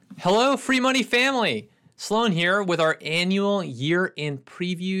Hello, Free Money family. Sloan here with our annual year-end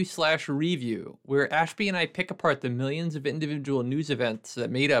preview/review, where Ashby and I pick apart the millions of individual news events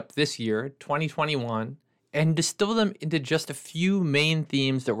that made up this year, 2021, and distill them into just a few main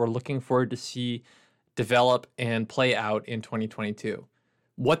themes that we're looking forward to see develop and play out in 2022.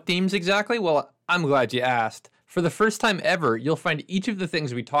 What themes exactly? Well, I'm glad you asked. For the first time ever, you'll find each of the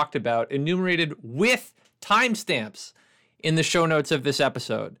things we talked about enumerated with timestamps in the show notes of this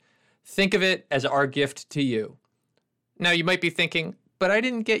episode. Think of it as our gift to you. Now, you might be thinking, but I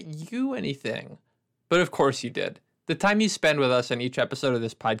didn't get you anything. But of course you did. The time you spend with us on each episode of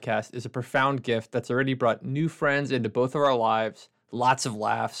this podcast is a profound gift that's already brought new friends into both of our lives, lots of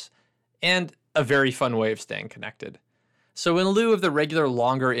laughs, and a very fun way of staying connected. So in lieu of the regular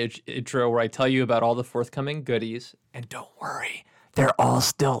longer intro where I tell you about all the forthcoming goodies, and don't worry, they're all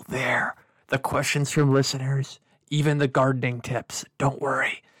still there. The questions from listeners, even the gardening tips, don't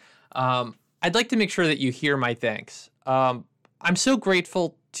worry. I'd like to make sure that you hear my thanks. I'm so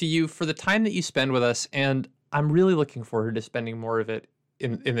grateful to you for the time that you spend with us, and I'm really looking forward to spending more of it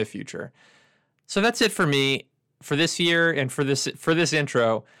in the future. So that's it for me for this year and for this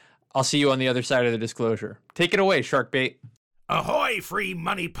intro. I'll see you on the other side of the disclosure. Take it away, Sharkbait. Ahoy, Free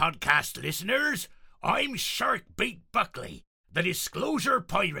Money Podcast listeners! I'm Sharkbait Buckley, the Disclosure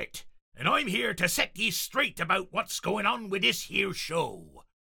Pirate, and I'm here to set ye straight about what's going on with this here show.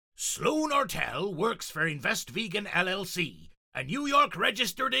 Sloan Ortel works for InvestVegan LLC, a New York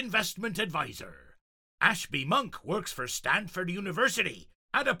registered investment advisor. Ashby Monk works for Stanford University,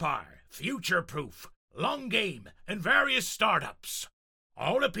 Adapar, Future Proof, Long Game, and various startups.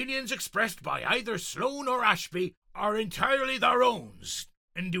 All opinions expressed by either Sloan or Ashby are entirely their own,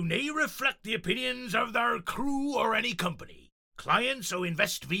 and do not reflect the opinions of their crew or any company. Clients of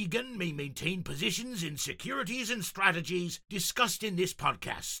InvestVegan may maintain positions in securities and strategies discussed in this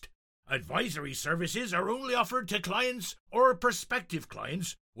podcast. Advisory services are only offered to clients or prospective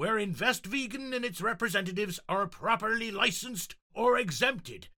clients where InvestVegan and its representatives are properly licensed or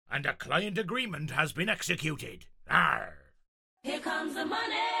exempted, and a client agreement has been executed. Arr! Here comes the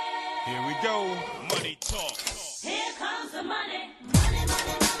money. Here we go. Money talk. Here comes the money. Money,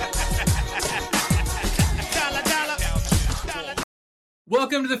 money, Dollar.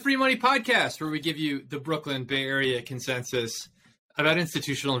 Welcome to the Free Money Podcast, where we give you the Brooklyn Bay Area consensus about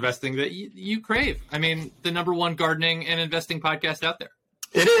institutional investing that you crave. I mean, the number one gardening and investing podcast out there.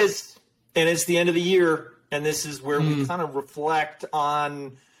 It is. And it's the end of the year. And this is where we kind of reflect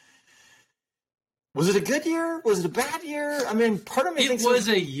on, was it a good year? Was it a bad year? I mean, part of me thinks it was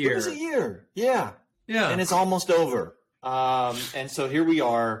a year. It was a year. Yeah. Yeah. And it's almost over. And so here we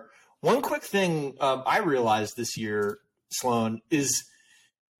are. One quick thing I realized this year, Sloan, is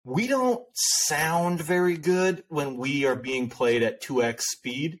we don't sound very good when we are being played at 2x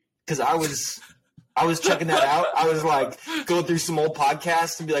speed. Because I was checking that out. I was like going through some old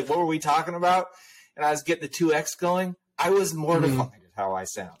podcasts and be like, what were we talking about? And I was getting the 2x going. I was mortified at how I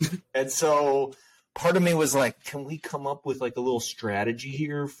sound. And so part of me was like, can we come up with like a little strategy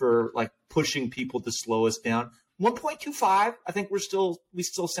here for like pushing people to slow us down? 1.25, I think we still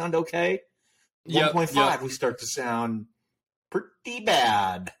sound okay. 1.5, we start to sound pretty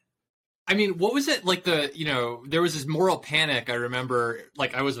bad. I mean, what was it like there was this moral panic, I remember,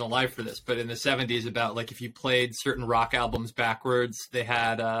 like I wasn't alive for this, but in the 70s about like if you played certain rock albums backwards, they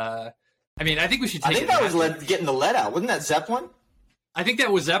had, I think we should take I think that was getting the lead out. Wasn't that Zeppelin? I think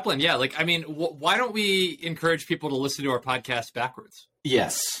that was Zeppelin, yeah. Like, I mean, why don't we encourage people to listen to our podcast backwards?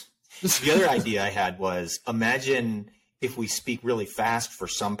 Yes. The other idea I had was imagine if we speak really fast for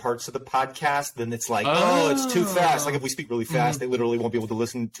some parts of the podcast, then it's like, it's too fast. Like if we speak really fast, they literally won't be able to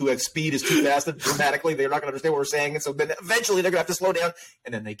listen. 2x speed is too fast and dramatically. They're not going to understand what we're saying. And so then eventually they're going to have to slow down.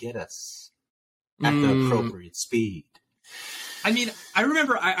 And then they get us at the appropriate speed. I mean, I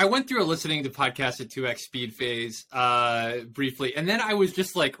remember I went through a listening to podcasts at 2x speed phase briefly, and then I was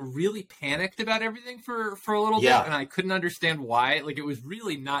just like really panicked about everything for a little bit, and I couldn't understand why. Like it was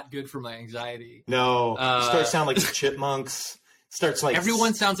really not good for my anxiety. No, you start to sound like the Chipmunks. Starts like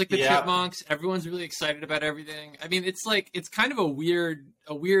everyone sounds like the Chipmunks. Everyone's really excited about everything. I mean, it's like it's kind of a weird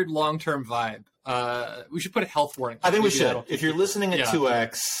long-term vibe. We should put a health warning. I think we should. If you're listening at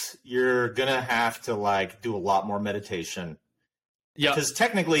 2x, you're gonna have to like do a lot more meditation. Yeah, because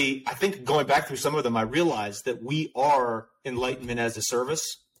technically, I think going back through some of them, I realized that we are enlightenment as a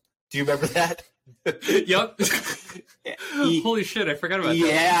service. Do you remember that? Yep. Holy shit, I forgot about that.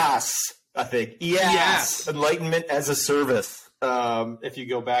 Yes, I think. Yes. Enlightenment as a service. If you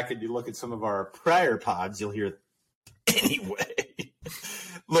go back and you look at some of our prior pods, you'll hear. Anyway,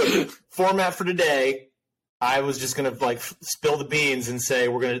 look, format for today. I was just gonna like spill the beans and say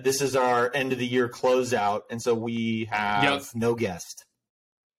this is our end of the year closeout, and so we have no guest.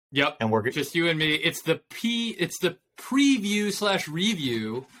 Yep, and we're just you and me. It's the preview /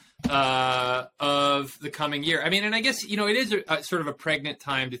 review of the coming year. I mean, and I guess it is a sort of a pregnant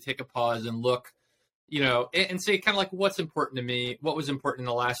time to take a pause and look, and say kind of like what's important to me, what was important in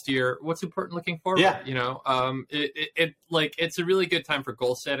the last year, what's important looking forward. Yeah. It's a really good time for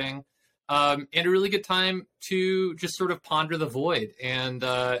goal setting. And a really good time to just sort of ponder the void and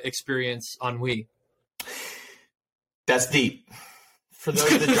experience ennui. That's deep. For those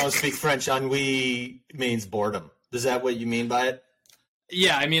that don't speak French, ennui means boredom. Is that what you mean by it?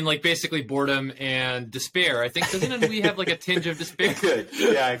 Yeah, I mean, like basically boredom and despair. I think doesn't ennui have like a tinge of despair? It could.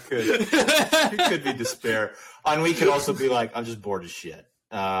 Yeah, it could. It could be despair. Ennui could also be like, I'm just bored as shit.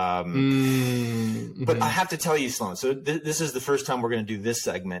 But I have to tell you, Sloan, so this is the first time we're going to do this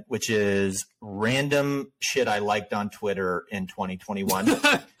segment, which is random shit I liked on Twitter in 2021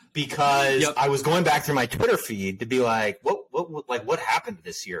 because I was going back through my Twitter feed to be like, what happened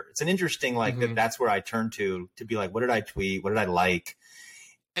this year? It's an interesting, that's where I turn to be like, what did I tweet? What did I like?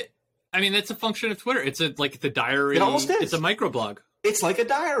 I mean, that's a function of Twitter. It's like the diary. It almost is. It's a microblog. It's like a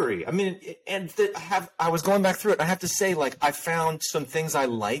diary. I mean, I was going back through it. And I have to say, like, I found some things I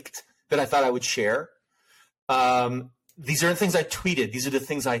liked that I thought I would share. These aren't things I tweeted. These are the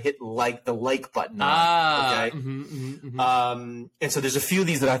things I hit the like button on. Okay. And so there's a few of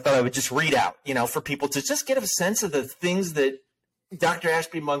these that I thought I would just read out, for people to just get a sense of the things that Dr.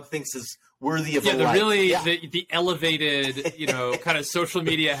 Ashby Monk thinks is worthy of a like. The elevated, kind of social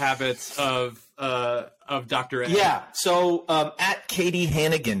media habits of Dr. Ed. Yeah. So at Katie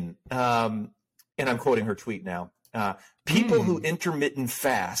Hannigan, and I'm quoting her tweet now, people who intermittent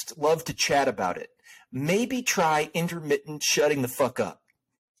fast love to chat about it. Maybe try intermittent shutting the fuck up.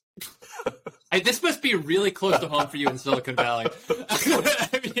 This must be really close to home for you in Silicon Valley.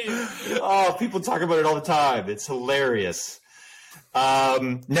 People talk about it all the time. It's hilarious.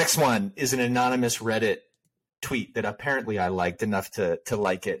 Next one is an anonymous Reddit tweet that apparently I liked enough to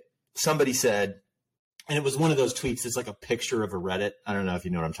like it. Somebody said, and it was one of those tweets that's like a picture of a Reddit. I don't know if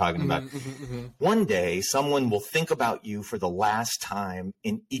you know what I'm talking about. One day, someone will think about you for the last time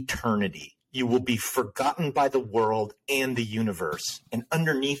in eternity. You will be forgotten by the world and the universe. And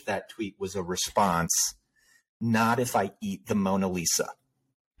underneath that tweet was a response, not if I eat the Mona Lisa.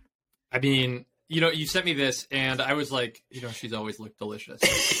 I mean, you sent me this, and I was like, she's always looked delicious.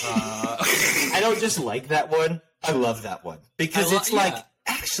 I don't just like that one. I love that one. Because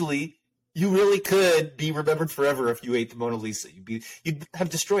actually, you really could be remembered forever if you ate the Mona Lisa. You'd have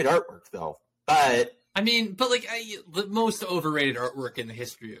destroyed artwork, though. But the most overrated artwork in the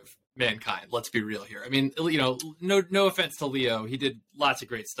history of mankind. Let's be real here. I mean, no offense to Leo. He did lots of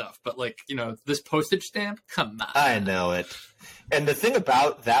great stuff. But, this postage stamp? Come on. I know it. And the thing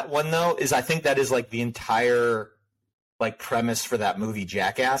about that one, though, is I think that is, the entire, premise for that movie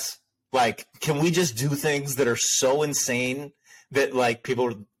Jackass. Can we just do things that are so insane that,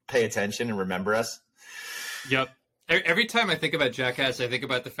 people pay attention and remember us? Yep. Every time I think about Jackass, I think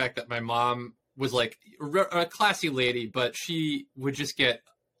about the fact that my mom was, a classy lady, but she would just get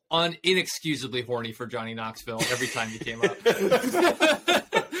inexcusably horny for Johnny Knoxville every time he came up.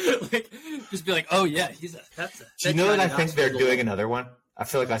 Just be like, oh yeah, Do you know that I think they're doing another one? I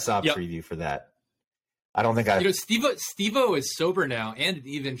feel like I saw a preview for that. I don't think Steve-O is sober now and an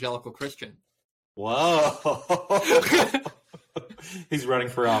evangelical Christian. Whoa. He's running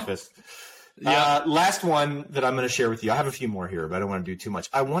for office. Yeah. Last one that I'm going to share with you. I have a few more here, but I don't want to do too much.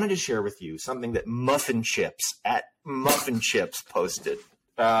 I wanted to share with you something that Muffin Chips posted.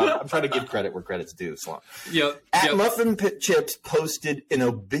 I'm trying to give credit where credit's due, Sloan. Muffin Chips posted an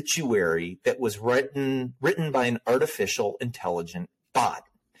obituary that was written by an artificial intelligent bot.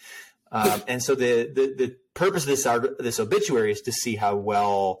 And so the purpose of this obituary is to see how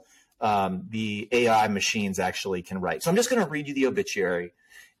well the AI machines actually can write. So I'm just going to read you the obituary,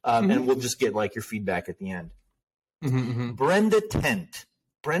 and we'll just get your feedback at the end. Brenda Tent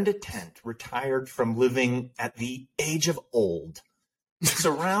retired from living at the age of old,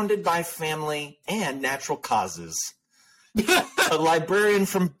 surrounded by family and natural causes. A librarian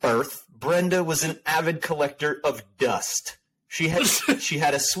from birth, Brenda was an avid collector of dust. She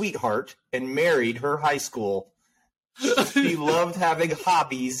had a sweetheart and married her high school. She loved having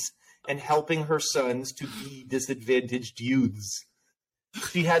hobbies and helping her sons to be disadvantaged youths.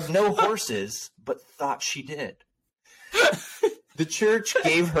 She had no horses, but thought she did. The church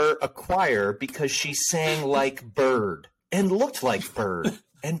gave her a choir because she sang like bird and looked like bird,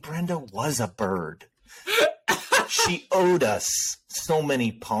 and Brenda was a bird. She owed us so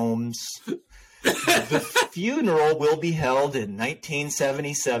many poems. The funeral will be held in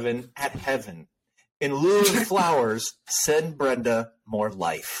 1977 at Heaven. In lieu of flowers, send Brenda more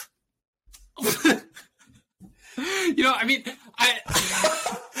life. I mean,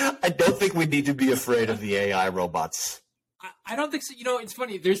 I don't think we need to be afraid of the AI robots. I don't think so. It's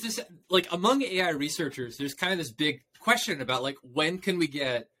funny. There's this, like, among AI researchers, there's kind of this big question about, like, when can we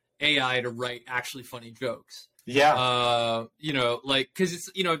get AI to write actually funny jokes? Yeah. Because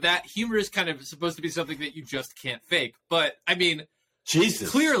it's, that humor is kind of supposed to be something that you just can't fake. But, I mean, Jesus.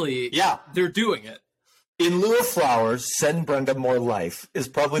 Clearly, they're doing it. In lieu of flowers, send Brenda more life is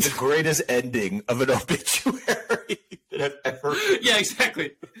probably the greatest ending of an obituary that I've ever heard. Yeah,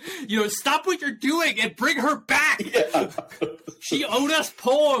 exactly. Stop what you're doing and bring her back. Yeah. She owed us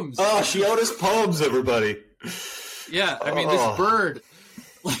poems. Oh, she owed us poems, everybody. Yeah, I mean, this bird.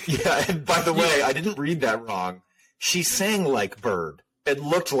 Yeah, and by the way, I didn't read that wrong. She sang like Bird and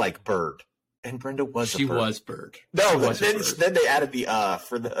looked like Bird. And Brenda was a bird. She was Bird. No, but then they added the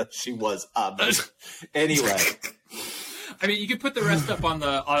for the she was a bird. Anyway. I mean, you can put the rest up on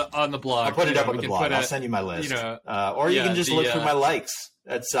the blog. I'll put it up on the blog. I'll send you my list. Or you can just look through my likes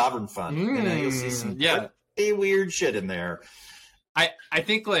at Sovereign Fund. You'll see some pretty weird shit in there. I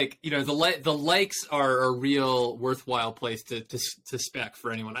think, like, the likes are a real worthwhile place to spec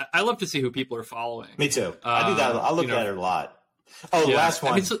for anyone. I love to see who people are following. Me too. I do that. I look at it a lot. Oh, last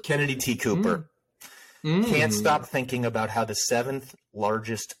one. Kennedy T. Cooper. Can't stop thinking about how the 7th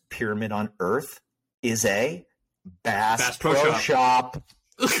largest pyramid on Earth is a Bass Pro Shop.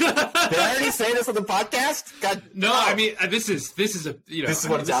 Did I already say this on the podcast? God, no. I mean, this is a this is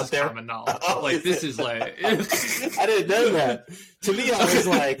what's out there. Common knowledge. This is like I didn't know that. To me, I was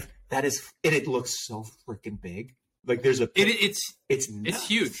like, that is. It looks so freaking big. Like there's a. It's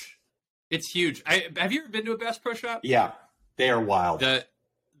huge. It's huge. Have you ever been to a Bass Pro Shop? Yeah. They are wild. I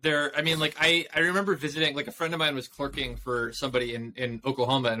remember visiting, like, a friend of mine was clerking for somebody in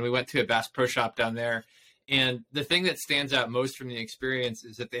Oklahoma, and we went to a Bass Pro Shop down there. And the thing that stands out most from the experience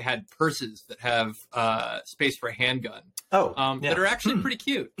is that they had purses that have space for a handgun. That are actually pretty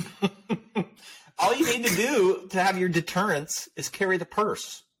cute. All you need to do to have your deterrence is carry the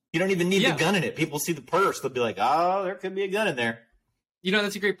purse. You don't even need the gun in it. People see the purse, they'll be like, oh, there could be a gun in there.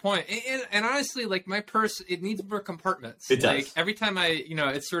 That's a great point. And honestly, like, my purse, it needs more compartments. It does. Like, every time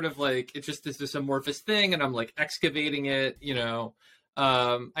it's sort of like, it just is this amorphous thing, and I'm, like, excavating it,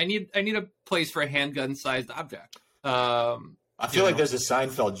 I need a place for a handgun-sized object. I feel like there's a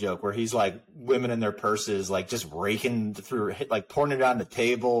Seinfeld joke where he's, like, women in their purses, like, just raking through, like, pouring it on the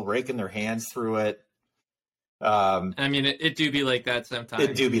table, raking their hands through it. I mean, it do be like that sometimes.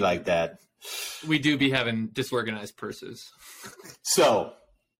 It do be like that. We do be having disorganized purses. So,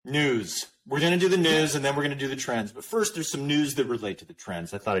 news. We're going to do the news, and then we're going to do the trends. But first, there's some news that relate to the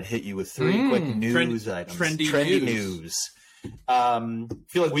trends. I thought I'd hit you with 3 quick news items. Trendy news. I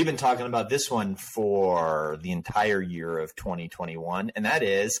feel like we've been talking about this one for the entire year of 2021, and that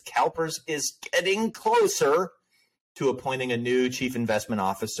is CalPERS is getting closer to appointing a new chief investment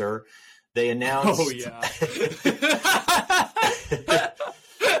officer. They announced...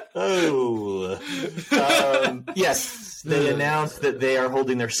 Oh, yeah. Yes, they announced that they are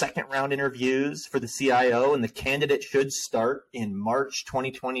holding their second round interviews for the CIO, and the candidate should start in March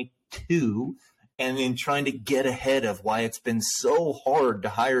 2022. And in trying to get ahead of why it's been so hard to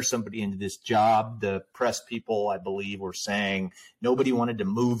hire somebody into this job, the press people, I believe, were saying nobody wanted to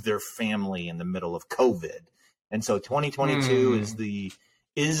move their family in the middle of COVID. And so 2022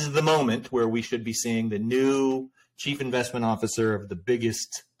 is the moment where we should be seeing the new chief investment officer of the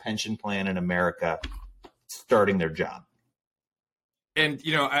biggest pension plan in America starting their job. And,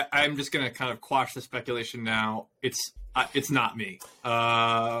 I'm just going to kind of quash the speculation now. It's not me.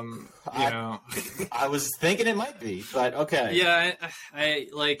 I was thinking it might be, but okay. Yeah,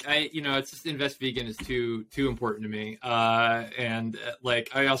 it's just Invest Vegan is too important to me. And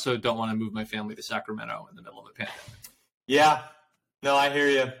I also don't want to move my family to Sacramento in the middle of a pandemic. Yeah, no, I hear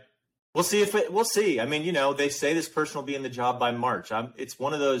you. We'll see. I mean, they say this person will be in the job by March. It's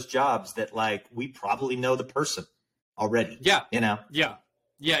one of those jobs that, like, we probably know the person already. Yeah. Yeah,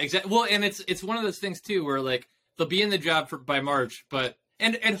 exactly. Well, and it's one of those things too, where, like, they'll be in the job by March, but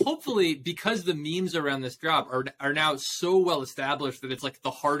and hopefully, because the memes around this job are now so well established that it's like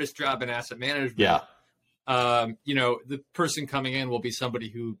the hardest job in asset management. Yeah. The person coming in will be somebody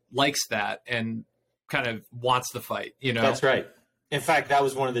who likes that and kind of wants the fight. That's right. In fact, that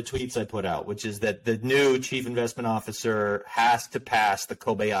was one of the tweets I put out, which is that the new chief investment officer has to pass the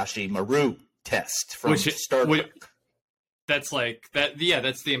Kobayashi Maru test from Starbucks. That's like that. Yeah,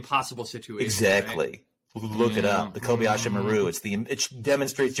 that's the impossible situation. Exactly. Right? Look it up. The Kobayashi Maru. It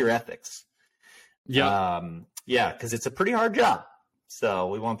demonstrates your ethics. Yeah, because it's a pretty hard job. So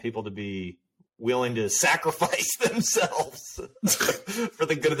we want people to be willing to sacrifice themselves for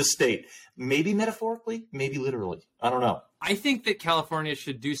the good of the state. Maybe metaphorically, maybe literally. I don't know. I think that California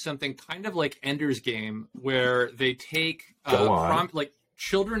should do something kind of like Ender's Game, where they take like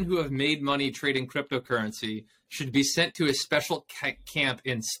children who have made money trading cryptocurrency should be sent to a special camp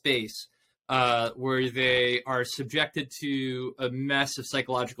in space where they are subjected to a mess of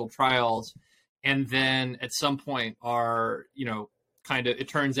psychological trials, and then at some point are, it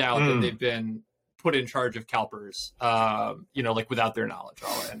turns out that they've been put in charge of CalPERS, like without their knowledge,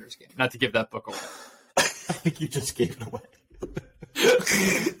 all at Ender's Game. Not to give that book away. I think you just gave it away.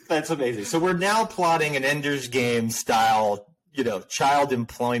 That's amazing. So we're now plotting an Ender's Game style, child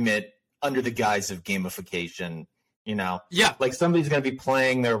employment under the guise of gamification, Yeah. Like somebody's going to be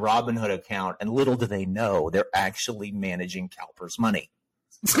playing their Robinhood account, and little do they know they're actually managing CalPERS money.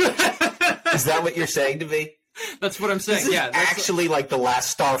 Is that what you're saying to me? That's what I'm saying. This is actually like The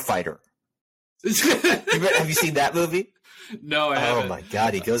Last Starfighter. Have you seen that movie? No, I haven't. Oh my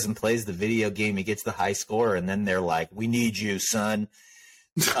God. He goes and plays the video game. He gets the high score, and then they're like, "We need you, son."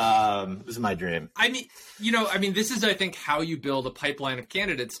 This is my dream. I mean, this is, I think, how you build a pipeline of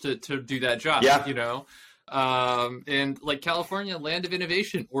candidates to do that job. Yeah. And like California, land of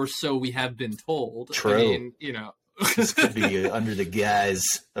innovation, or so we have been told. True. I mean, This could be under the guise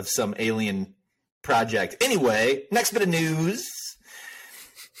of some alien project. Anyway, next bit of news.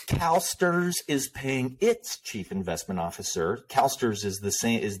 CalSTRS is paying its chief investment officer. CalSTRS is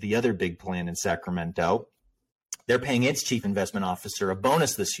the other big plan in Sacramento. They're paying its chief investment officer a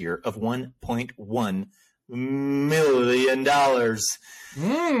bonus this year of $1.1 million.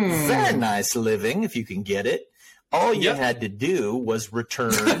 Very nice living if you can get it. All you had to do was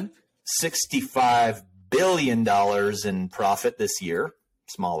return $65 billion in profit this year.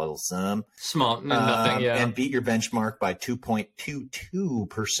 Small little sum. Nothing, and beat your benchmark by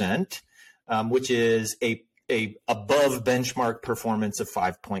 2.22%, which is a above benchmark performance of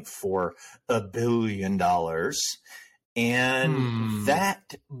 $5.4 billion. And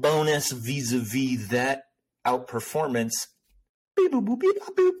that bonus vis-a-vis that outperformance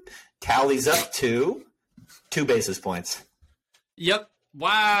tallies up to 2 basis points. Yep.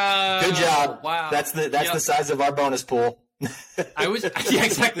 Wow. Good job. Wow. That's the size of our bonus pool.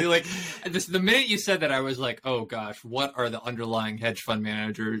 Exactly. Like the minute you said that, I was like, oh gosh, what are the underlying hedge fund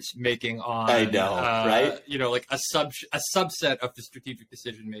managers making on? I know, right? Like a subset of the strategic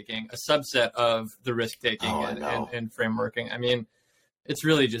decision making, a subset of the risk taking and frameworking. I mean, it's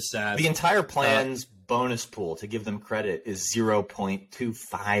really just sad. The entire plan's bonus pool, to give them credit, is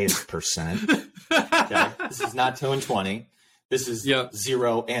 0.25%. Okay? This is not 2 and 20. This is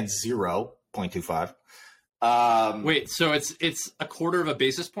 0 and 0.25. Wait, so it's a quarter of a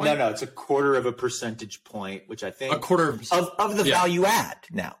basis point? No, it's a quarter of a percentage point, which I think a quarter of the value add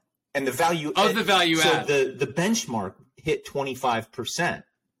now, and the value of the value add. So the benchmark hit 25%.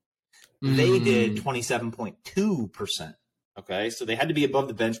 They did 27.2%. Okay, so they had to be above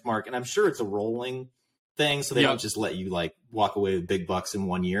the benchmark, and I'm sure it's a rolling thing, so they don't just let you like walk away with big bucks in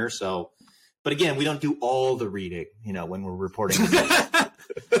 1 year. So, but again, we don't do all the reading, when we're reporting.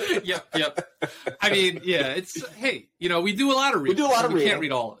 Yep. I mean, it's, hey, we do a lot of reading. We can't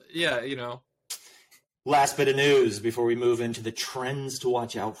read all. Last bit of news before we move into the trends to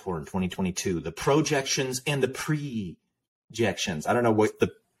watch out for in 2022, the projections and the projections. I don't know what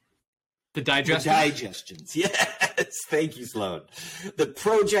the digestions. The digestions. Yes. Thank you, Sloan. The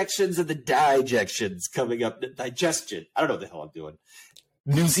projections and the digestions coming up. Digestion. I don't know what the hell I'm doing.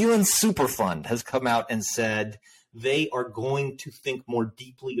 New Zealand Super Fund has come out and said they are going to think more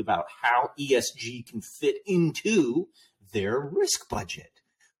deeply about how ESG can fit into their risk budget,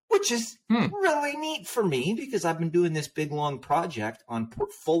 which is really neat for me because I've been doing this big, long project on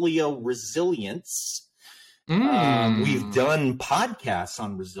portfolio resilience. We've done podcasts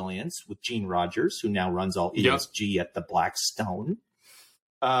on resilience with Gene Rogers, who now runs all ESG at the Blackstone.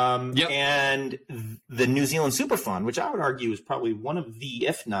 And the New Zealand Super Fund, which I would argue is probably one of the,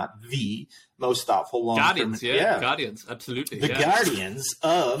 if not the most thoughtful long-term. Guardians, absolutely. The guardians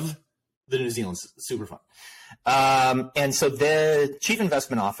of the New Zealand Super Fund. And so the chief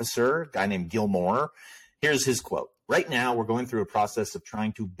investment officer, a guy named Gilmore, here's his quote. Right now, we're going through a process of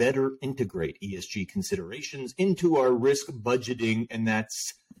trying to better integrate ESG considerations into our risk budgeting, and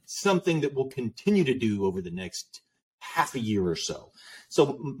that's something that we'll continue to do over the next half a year or so.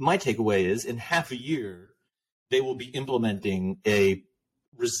 So my takeaway is in half a year, they will be implementing a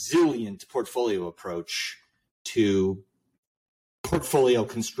resilient portfolio approach to portfolio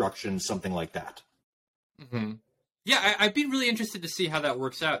construction, something like that. Mm-hmm. Yeah, I'd be really interested to see how that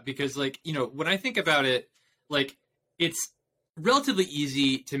works out because, like, when I think about it, like, it's relatively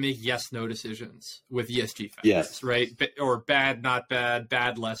easy to make yes/no decisions with ESG factors, Yes. right? Or bad, not bad,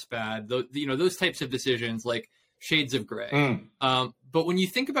 bad, less bad. Those types of decisions, like shades of gray. But when you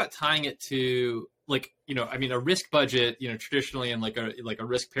think about tying it to, like, a risk budget, traditionally in like a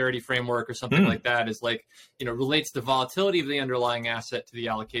risk parity framework or something like that is like, relates the volatility of the underlying asset to the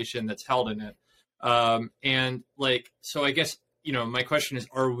allocation that's held in it. And like, so I guess, my question is,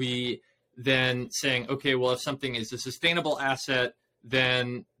 are we then saying, okay, well, if something is a sustainable asset,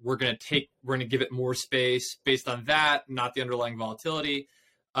 then we're going to give it more space based on that, not the underlying volatility.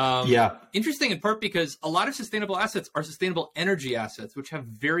 Interesting in part because a lot of sustainable assets are sustainable energy assets, which have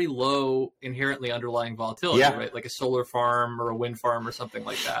very low inherently underlying volatility, right? Like a solar farm or a wind farm or something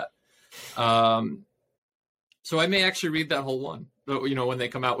like that. So I may actually read that whole one, when they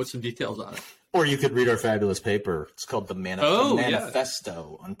come out with some details on it. Or you could read our fabulous paper. It's called the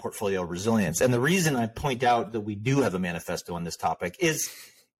Manifesto on Portfolio Resilience. And the reason I point out that we do have a manifesto on this topic is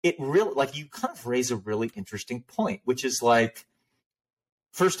it really, like, you kind of raise a really interesting point, which is like,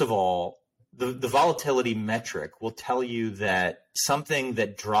 first of all, the volatility metric will tell you that something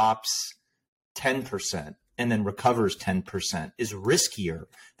that drops 10% and then recovers 10% is riskier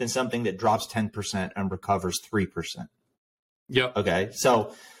than something that drops 10% and recovers 3%. Yep. Okay.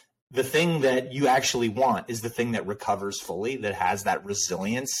 So the thing that you actually want is the thing that recovers fully, that has that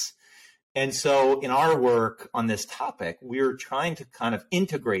resilience. And so in our work on this topic, we're trying to kind of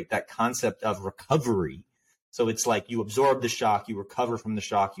integrate that concept of recovery. So it's like you absorb the shock, you recover from the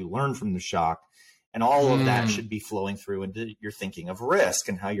shock, you learn from the shock, and all of that should be flowing through into your thinking of risk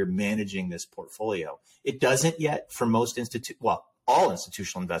and how you're managing this portfolio. It doesn't yet for most all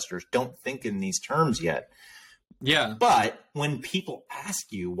institutional investors don't think in these terms yet. Yeah. But when people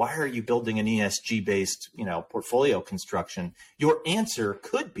ask you, why are you building an ESG-based, portfolio construction, your answer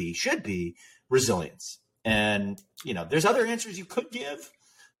should be resilience. And, there's other answers you could give,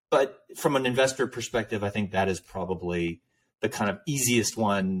 but from an investor perspective, I think that is probably the kind of easiest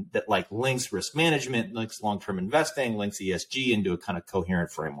one that like links risk management, links long-term investing, links ESG into a kind of coherent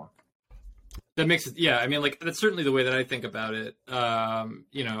framework. That makes it, yeah. I mean, like, that's certainly the way that I think about it. And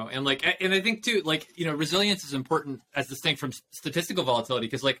I think too, like, resilience is important as distinct from statistical volatility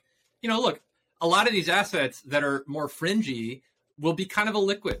because, like, look, a lot of these assets that are more fringy will be kind of a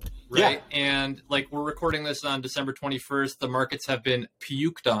liquid, right? Yeah. And like, we're recording this on December 21st. The markets have been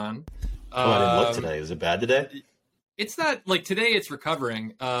puked on. I didn't look today. Is it bad today? It's not like today. It's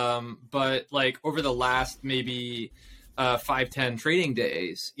recovering, but like over the last maybe 5-10 trading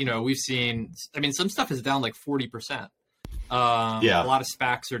days, we've seen, some stuff is down like 40%. A lot of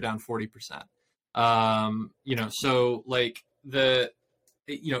SPACs are down 40%. So like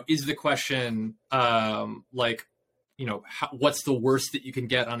is the question, what's the worst that you can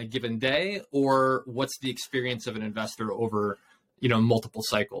get on a given day, or what's the experience of an investor over, multiple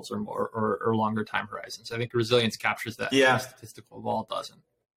cycles or more or longer time horizons? I think resilience captures that. Yeah. Statistical vol doesn't.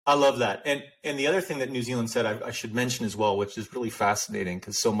 I love that. And the other thing that New Zealand said, I should mention as well, which is really fascinating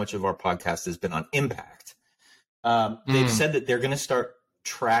because so much of our podcast has been on impact. They've said that they're going to start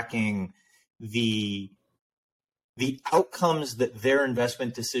tracking the outcomes that their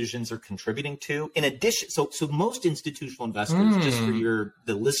investment decisions are contributing to. In addition, so most institutional investors, just for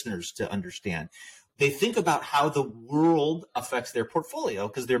the listeners to understand, they think about how the world affects their portfolio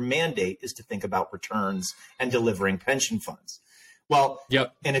because their mandate is to think about returns and delivering pension funds. Well,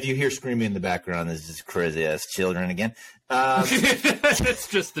 yep. And if you hear screaming in the background, this is crazy ass children again. It's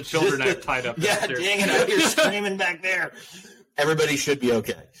just the children I've tied up. Yeah, dang it! I hear screaming back there. Everybody should be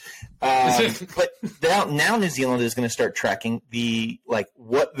okay. But now New Zealand is going to start tracking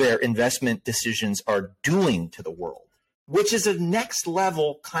what their investment decisions are doing to the world, which is a next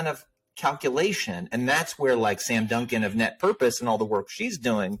level kind of calculation, and that's where like Sam Duncan of Net Purpose and all the work she's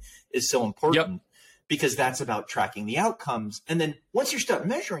doing is so important. Yep. Because that's about tracking the outcomes. And then once you start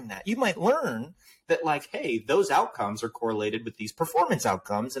measuring that, you might learn that like, hey, those outcomes are correlated with these performance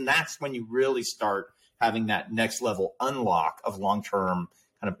outcomes. And that's when you really start having that next level unlock of long-term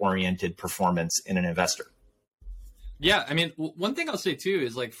kind of oriented performance in an investor. Yeah. I mean, one thing I'll say too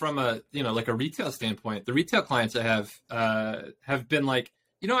is like from a, like a retail standpoint, the retail clients I have been like,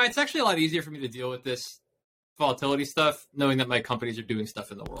 it's actually a lot easier for me to deal with this volatility stuff, knowing that my companies are doing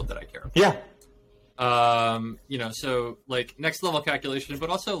stuff in the world that I care about. Yeah. So like next level calculation,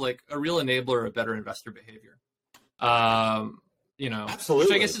 but also like a real enabler of better investor behavior. Absolutely.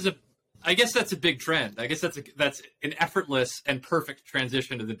 Which I guess that's a big trend. I guess that's an effortless and perfect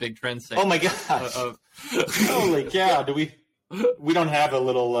transition to the big trend segment. Oh my gosh. Holy cow. We don't have a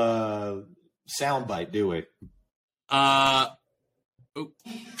little, sound bite, do we? Should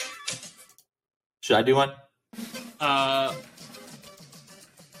I do one?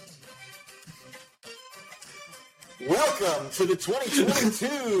 Welcome to the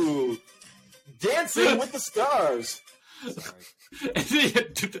 2022 Dancing with the Stars.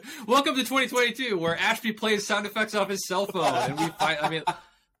 Welcome to 2022, where Ashby plays sound effects off his cell phone, and we find. I mean,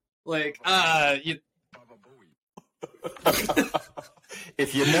 like,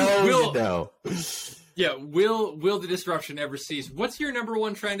 If you know, you know. Yeah, will the disruption ever cease? What's your number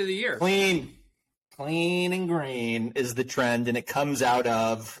one trend of the year? Clean and green is the trend, and it comes out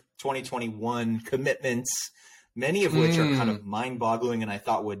of 2021 commitments, many of which are kind of mind-boggling, and I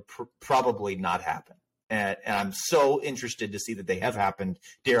thought would probably not happen. And I'm so interested to see that they have happened.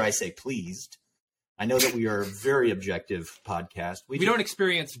 Dare I say, pleased. I know that we are a very objective podcast. We don't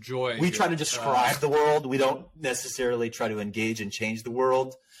experience joy. We try to describe the world. We don't necessarily try to engage and change the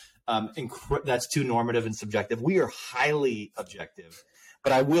world. That's too normative and subjective. We are highly objective.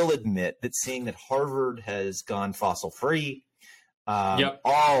 But I will admit that seeing that Harvard has gone fossil-free,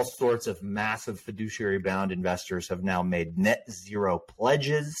 all sorts of massive fiduciary-bound investors have now made net zero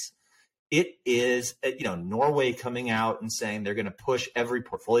pledges. It is, Norway coming out and saying they're going to push every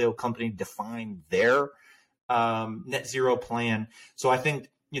portfolio company to define their net zero plan. So I think,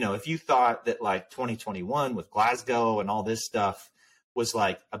 if you thought that like 2021 with Glasgow and all this stuff was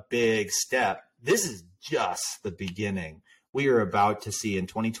like a big step, this is just the beginning. We are about to see in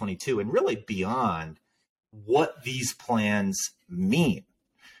 2022 and really beyond what these plans mean,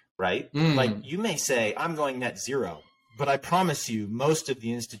 right? Like you may say, I'm going net zero, but I promise you, most of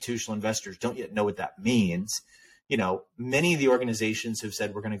the institutional investors don't yet know what that means. Many of the organizations have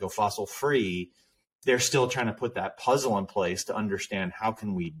said we're going to go fossil free. They're still trying to put that puzzle in place to understand how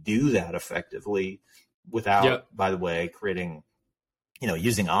can we do that effectively without, by the way, creating,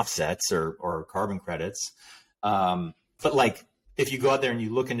 using offsets or carbon credits. But like, if you go out there and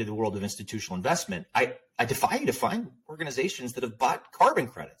you look into the world of institutional investment, I defy you to find organizations that have bought carbon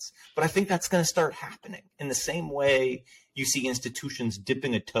credits. But I think that's going to start happening in the same way you see institutions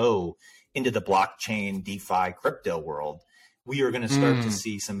dipping a toe into the blockchain, DeFi, crypto world. We are going to start to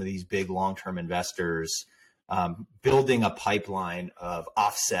see some of these big long-term investors building a pipeline of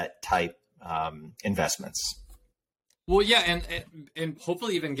offset type investments. Well, yeah, and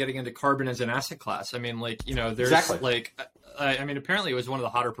hopefully even getting into carbon as an asset class. I mean, like, there's Exactly. Apparently it was one of the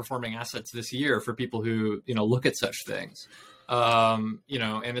hotter performing assets this year for people who, look at such things. And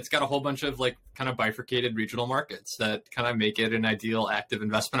it's got a whole bunch of like kind of bifurcated regional markets that kind of make it an ideal active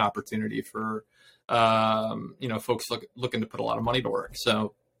investment opportunity for, folks looking to put a lot of money to work.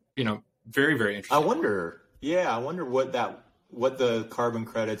 So, very, very interesting. I wonder what the carbon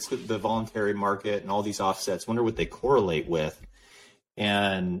credits, the voluntary market and all these offsets, wonder what they correlate with.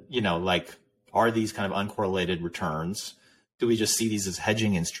 And, are these kind of uncorrelated returns? Do we just see these as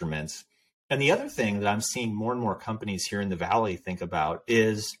hedging instruments? And the other thing that I'm seeing more and more companies here in the Valley think about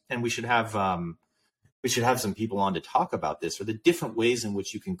is, and we should have some people on to talk about this, are the different ways in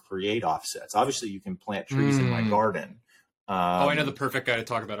which you can create offsets. Obviously, you can plant trees in my garden. I know the perfect guy to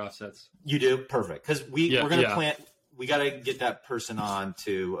talk about offsets. You do? Perfect. Because we're going to plant. We got to get that person on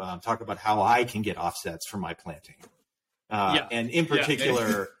to talk about how I can get offsets for my planting. And in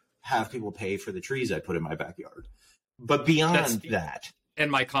particular, have people pay for the trees I put in my backyard. But beyond that. And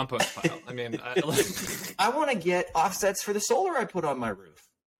my compost pile. I mean, I want to get offsets for the solar I put on my roof.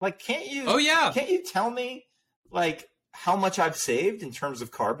 Like, can't you? Oh, yeah. Can't you tell me, like, how much I've saved in terms of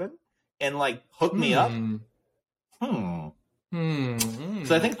carbon and, like, hook me up? So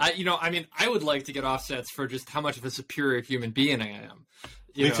I think I would like to get offsets for just how much of a superior human being I am.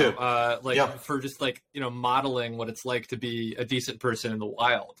 Me too. For just like, modeling what it's like to be a decent person in the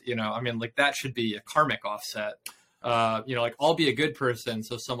wild. Like that should be a karmic offset. Like I'll be a good person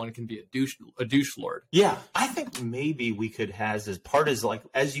so someone can be a douche lord. Yeah, I think maybe we could have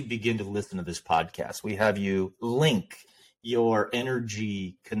as you begin to listen to this podcast, we have you link your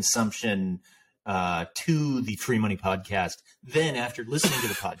energy consumption to the Free Money Podcast. Then after listening to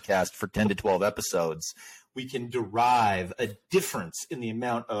the podcast for 10 to 12 episodes, we can derive a difference in the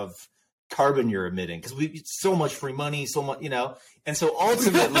amount of carbon you're emitting because we so much free money, so much, and so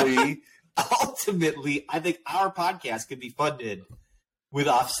ultimately, I think our podcast could be funded with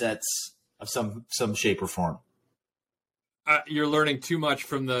offsets of some shape or form. You're learning too much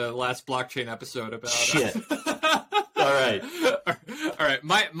from the last blockchain episode about shit. All right.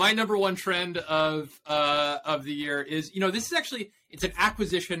 My number one trend of the year is, this is actually, it's an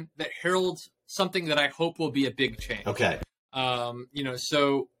acquisition that heralds something that I hope will be a big change. Okay.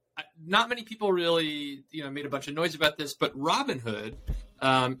 So not many people really, made a bunch of noise about this, but Robinhood,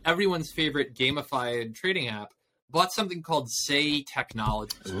 everyone's favorite gamified trading app, bought something called Say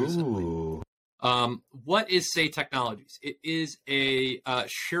Technologies recently. Ooh. What is Say Technologies? It is a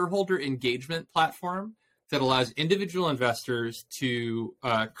shareholder engagement platform that allows individual investors to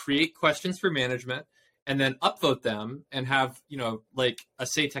create questions for management and then upvote them and have, like a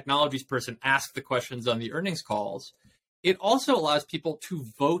Say Technologies person ask the questions on the earnings calls. It also allows people to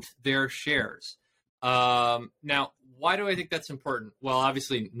vote their shares. Now, why do I think that's important? Well,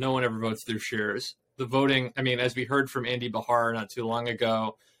 obviously, no one ever votes their shares. The voting, I mean, as we heard from Andy Bahar not too long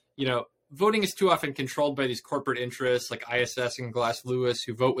ago, voting is too often controlled by these corporate interests like ISS and Glass Lewis,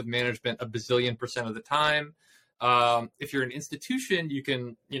 who vote with management a bazillion % of the time. If you're an institution, you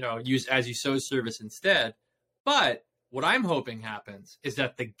can, use As You Sow service instead. But what I'm hoping happens is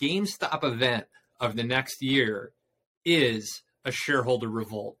that the GameStop event of the next year is a shareholder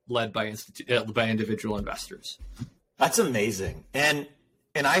revolt led by individual investors. That's amazing. And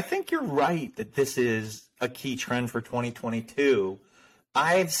I think you're right that this is a key trend for 2022.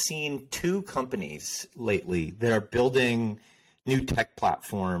 I've seen 2 companies lately that are building new tech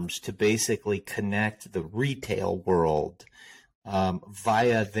platforms to basically connect the retail world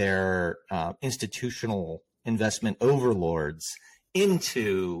via their institutional investment overlords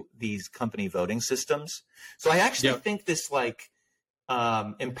into these company voting systems. So I actually think this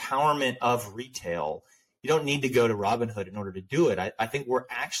empowerment of retail, you don't need to go to Robinhood in order to do it. I think we're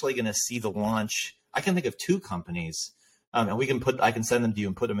actually going to see the launch. I can think of 2 companies. And I can send them to you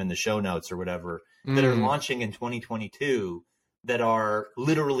and put them in the show notes or whatever that are launching in 2022 that are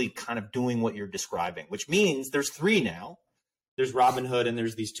literally kind of doing what you're describing, which means there's 3 now. There's Robinhood and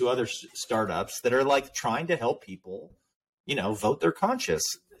there's these 2 other startups that are like trying to help people, vote their conscience.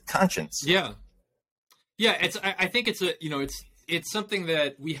 Yeah. Yeah. I think it's something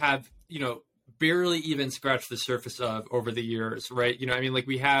that we have, barely even scratched the surface of over the years, right?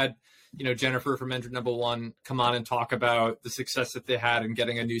 We had, Jennifer from Engine Number One come on and talk about the success that they had in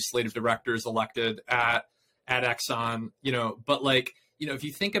getting a new slate of directors elected at Exxon, but if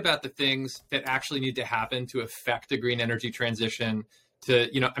you think about the things that actually need to happen to affect the green energy transition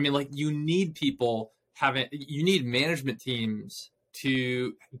you need you need management teams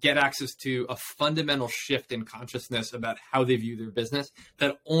to get access to a fundamental shift in consciousness about how they view their business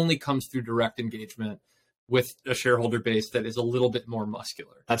that only comes through direct engagement with a shareholder base that is a little bit more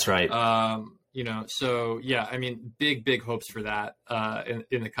muscular. That's right. So yeah, big hopes for that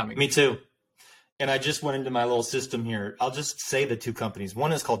in the coming Me too. And I just went into my little system here. I'll just say the 2 companies.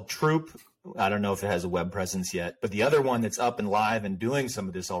 One is called Troop. I don't know if it has a web presence yet, but the other one that's up and live and doing some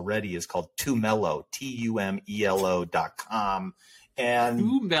of this already is called Tumelo, TUMELO.com.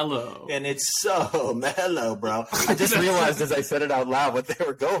 And mellow. And it's so mellow, bro. I just realized as I said it out loud what they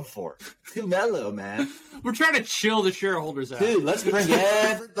were going for. Too mellow, man. We're trying to chill the shareholders out. Dude, let's bring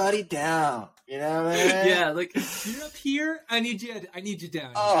everybody down. You know what I mean? Yeah, you're up here. I need you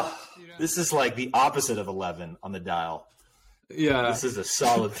down. Oh, this is like the opposite of 11 on the dial. Yeah. This is a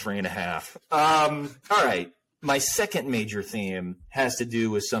solid 3.5. All right. My second major theme has to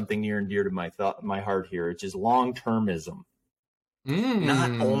do with something near and dear to my heart here, which is long-termism.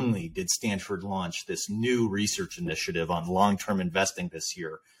 Not only did Stanford launch this new research initiative on long-term investing this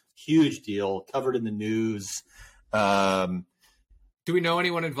year, huge deal, covered in the news. Do we know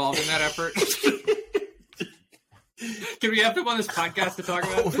anyone involved in that effort? Can we have them on this podcast to talk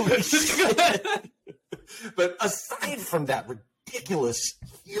about it? But aside from that ridiculous,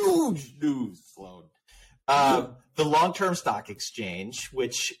 huge news, Sloan, the Long-Term Stock Exchange,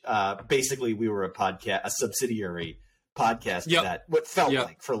 which basically we were a subsidiary podcast of that, what felt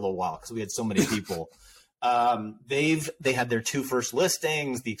like for a little while because we had so many people. They had their 2 first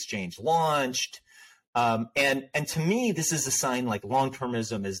listings. The exchange launched, and to me, this is a sign like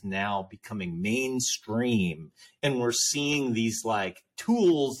long-termism is now becoming mainstream, and we're seeing these like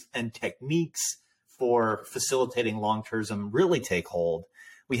tools and techniques for facilitating long-termism really take hold.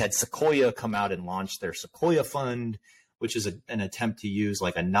 We had Sequoia come out and launch their Sequoia Fund, which is an attempt to use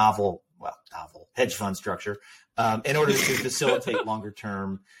like a novel hedge fund structure in order to facilitate longer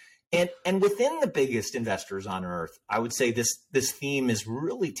term. And within the biggest investors on earth, I would say this theme is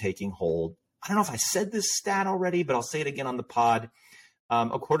really taking hold. I don't know if I said this stat already, but I'll say it again on the pod.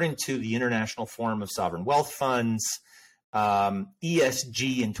 According to the International Forum of Sovereign Wealth Funds,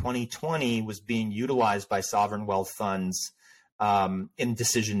 ESG in 2020 was being utilized by sovereign wealth funds in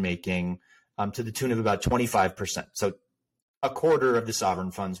decision-making to the tune of about 25%. So a quarter of the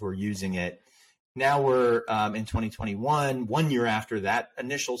sovereign funds were using it. Now we're in 2021, 1 year after that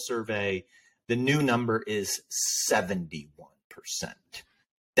initial survey, the new number is 71%.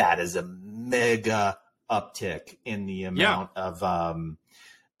 That is a mega uptick in the amount of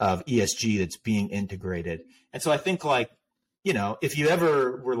ESG that's being integrated. And so I think like, you know, if you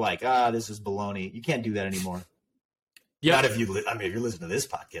ever were like, this is baloney, you can't do that anymore. Yeah. Not if you, if you're listening to this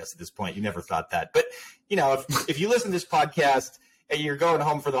podcast at this point, you never thought that. But, you know, if you listen to this podcast and you're going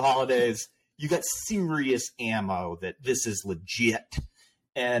home for the holidays, you got serious ammo that this is legit.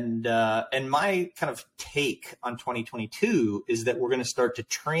 And my kind of take on 2022 is that we're going to start to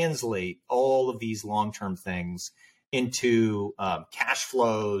translate all of these long-term things into cash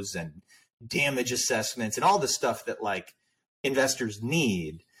flows and damage assessments and all the stuff that like investors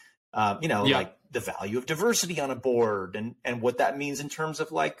need, like the value of diversity on a board and what that means in terms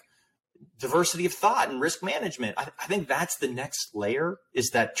of like diversity of thought and risk management. I think that's the next layer,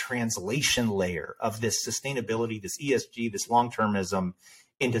 is that translation layer of this sustainability, this ESG, this long-termism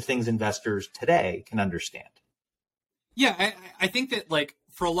into things investors today can understand. Yeah, I think that like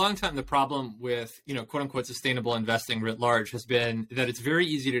for a long time, the problem with, quote unquote, sustainable investing writ large has been that it's very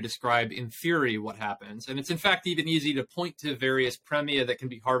easy to describe in theory what happens. And it's in fact even easy to point to various premia that can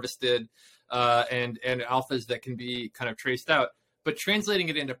be harvested and alphas that can be kind of traced out. But translating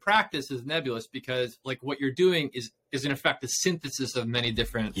it into practice is nebulous because like what you're doing is in effect a synthesis of many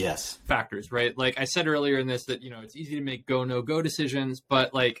different factors, right? Like I said earlier in this that, it's easy to make go, no go decisions,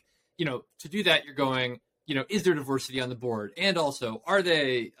 but like, to do that, you're going, is there diversity on the board? And also, are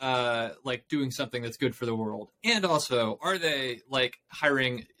they like doing something that's good for the world? And also, are they like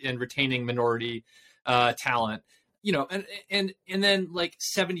hiring and retaining minority talent? And then like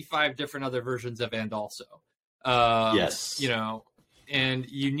 75 different other versions of and also. And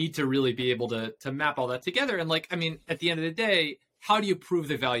you need to really be able to map all that together. And like, I mean, at the end of the day, how do you prove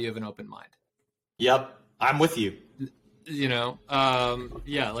the value of an open mind? Yep, I'm with you.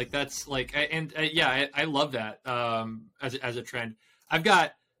 Like that's like, I love that as a trend. I've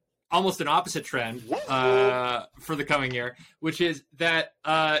got almost an opposite trend for the coming year, which is that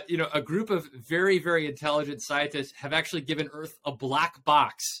a group of very, very intelligent scientists have actually given Earth a black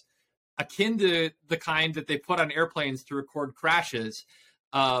box akin to the kind that they put on airplanes to record crashes.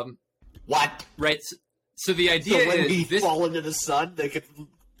 What? Right. So the idea when is we fall into the sun, they could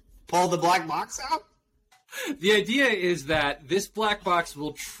pull the black box out? The idea is that this black box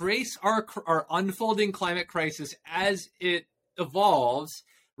will trace our unfolding climate crisis as it evolves,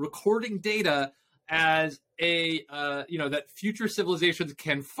 recording data as that future civilizations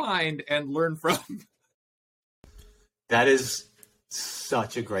can find and learn from. That is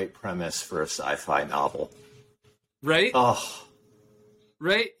such a great premise for a sci-fi novel. Right? Oh.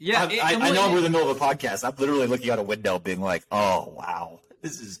 Right? Yeah. I know we're in the middle of a podcast. I'm literally looking out a window being like, oh, wow.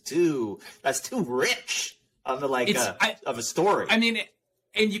 That's too rich of of a story. I mean,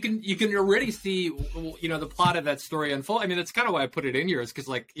 and you can already see, the plot of that story unfold. I mean, that's kind of why I put it in here, is because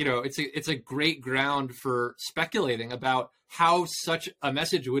it's a great ground for speculating about how such a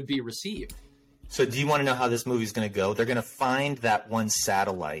message would be received. So do you want to know how this movie's going to go? They're going to find that one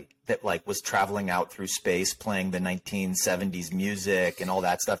satellite that was traveling out through space playing the 1970s music and all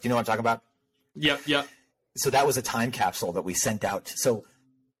that stuff. Do you know what I'm talking about? Yep. So that was a time capsule that we sent out. So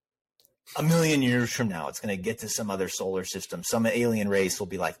a million years from now, it's going to get to some other solar system. Some alien race will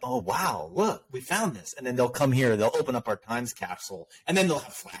be like, oh, wow, look, we found this. And then they'll come here, they'll open up our times capsule, and then they'll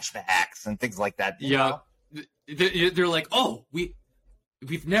have flashbacks and things like that. Yeah. They're like, oh,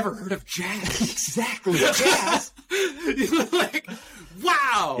 we've never heard of jazz. Exactly. Jazz. Like,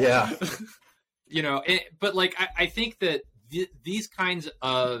 wow. Yeah. But like, I think that these kinds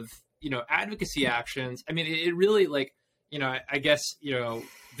of, advocacy actions, I mean, it really like, I guess,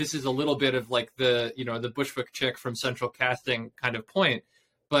 this is a little bit of like the, the Bushwick chick from Central Casting kind of point,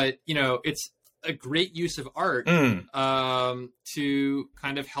 but, it's a great use of art to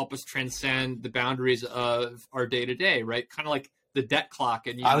kind of help us transcend the boundaries of our day to day, right? Kind of like the debt clock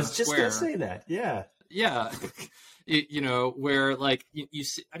in Union I was just Square. going to say that. Yeah. Yeah. Where like you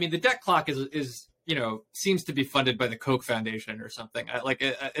see, I mean, the debt clock is seems to be funded by the Koch Foundation or something.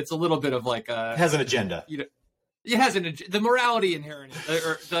 It's a little bit of like it has an agenda. It has the morality inherent,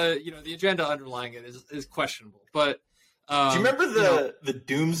 or the agenda underlying it is questionable. But do you remember the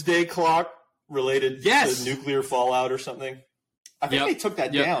doomsday clock related to nuclear fallout or something? I think they took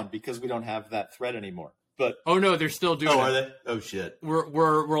that down because we don't have that threat anymore. But oh no, they're still doing it. Are they? Oh shit.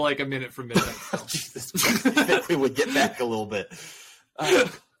 We're like a minute from midnight. Jesus. I think we would get back a little bit.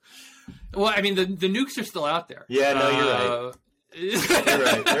 Well, I mean, the nukes are still out there. Yeah, no, you're right. You're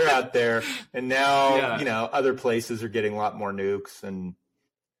right. They're out there, and now other places are getting a lot more nukes, and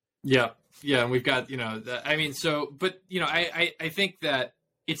and we've got I think that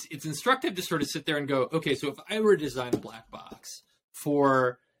it's instructive to sort of sit there and go, okay, so if I were to design a black box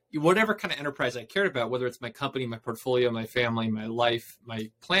for whatever kind of enterprise I cared about, whether it's my company, my portfolio, my family, my life, my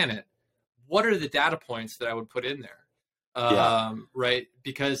planet, what are the data points that I would put in there? Right?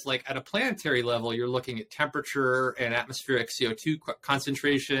 Because like at a planetary level, you're looking at temperature and atmospheric CO2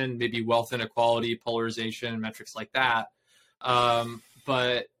 concentration, maybe wealth inequality, polarization, metrics like that.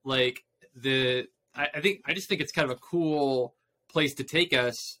 But like I just think it's kind of a cool place to take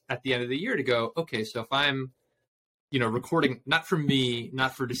us at the end of the year to go, okay, so if I'm, recording, not for me,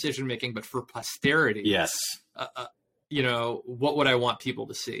 not for decision making, but for posterity. Yes. What would I want people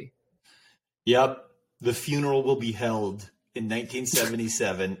to see? Yep. The funeral will be held in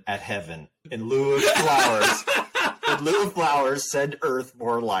 1977 at heaven in lieu of flowers. In lieu of flowers, send Earth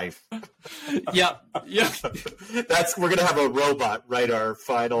more life. Yep. We're gonna have a robot write our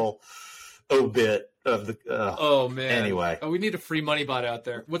final obit of the. Oh man. Anyway, we need a free money bot out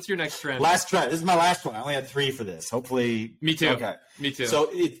there. What's your next trend? Last trend. This is my last one. I only had 3 for this. Hopefully. Me too. Okay. Me too. So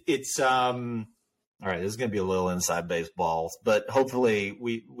it's all right, this is going to be a little inside baseball, but hopefully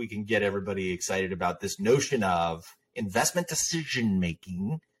we can get everybody excited about this notion of investment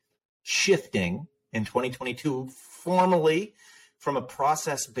decision-making shifting in 2022 formally from a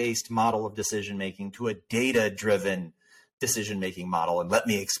process-based model of decision-making to a data-driven decision-making model. And let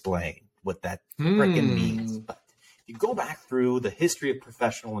me explain what that frickin' means. But if you go back through the history of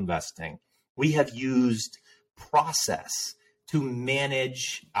professional investing, we have used process to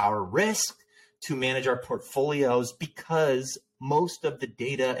manage our risk, to manage our portfolios, because most of the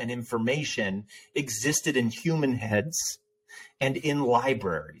data and information existed in human heads and in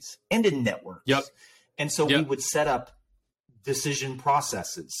libraries and in networks. Yep. And so we would set up decision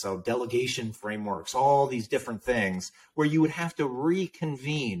processes, so delegation frameworks, all these different things where you would have to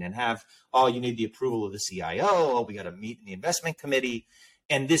reconvene and have, you need the approval of the CIO, we got to meet in the investment committee.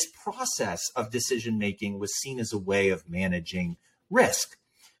 And this process of decision making was seen as a way of managing risk.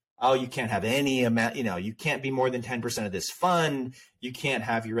 You can't have any amount, you can't be more than 10% of this fund. You can't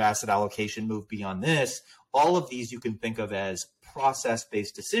have your asset allocation move beyond this. All of these you can think of as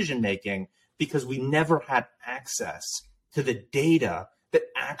process-based decision-making because we never had access to the data that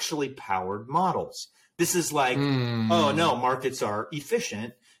actually powered models. This is like, oh no, markets are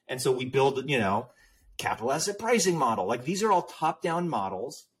efficient. And so we build, capital asset pricing model. Like these are all top-down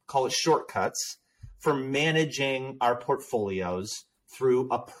models, call it shortcuts, for managing our portfolios through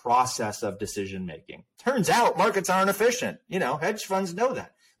a process of decision making. Turns out markets aren't efficient. Hedge funds know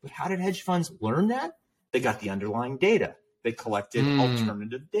that. But how did hedge funds learn that? They got the underlying data. They collected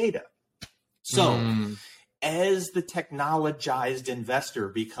alternative data. So as the technologized investor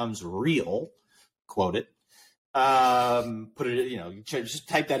becomes real, quote it, put it, just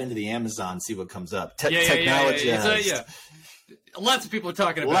type that into the Amazon, see what comes up. Technologized. Lots of people are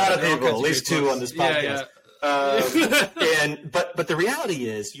talking about it. A lot of it. people, at least 2 on this podcast. Yeah. But the reality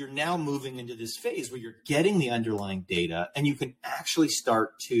is you're now moving into this phase where you're getting the underlying data and you can actually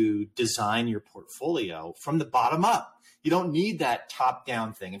start to design your portfolio from the bottom up. You don't need that top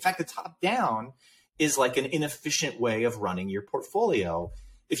down thing. In fact, the top down is like an inefficient way of running your portfolio.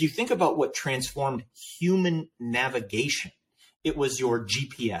 If you think about what transformed human navigation, it was your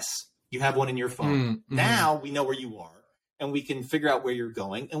GPS. You have one in your phone. Now we know where you are. And we can figure out where you're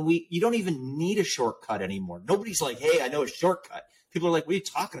going. And you don't even need a shortcut anymore. Nobody's like, hey, I know a shortcut. People are like, what are you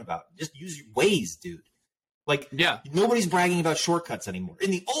talking about? Just use your Waze, dude. Like, nobody's bragging about shortcuts anymore. In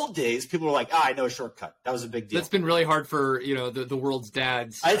the old days, people were like, I know a shortcut. That was a big deal. That's been really hard for, the world's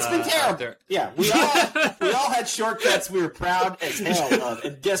dads. It's been terrible. Yeah, we all had shortcuts we were proud as hell of.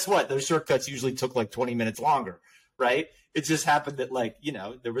 And guess what? Those shortcuts usually took like 20 minutes longer, right? It just happened that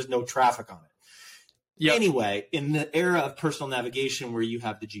there was no traffic on it. Yep. Anyway, in the era of personal navigation where you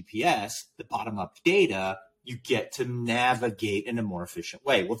have the GPS, the bottom-up data, you get to navigate in a more efficient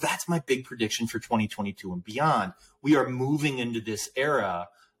way. Well, that's my big prediction for 2022 and beyond. We are moving into this era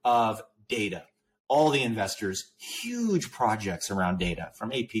of data. All the investors, huge projects around data,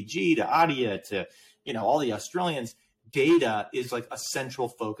 from APG to ADIA to, all the Australians. Data is like a central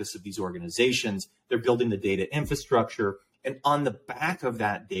focus of these organizations. They're building the data infrastructure. And on the back of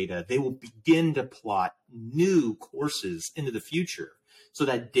that data, they will begin to plot new courses into the future so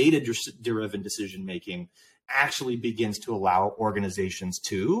that data-driven decision-making actually begins to allow organizations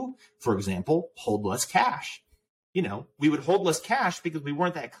to, for example, hold less cash. We would hold less cash because we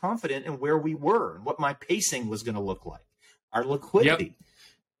weren't that confident in where we were and what my pacing was going to look like. Our liquidity,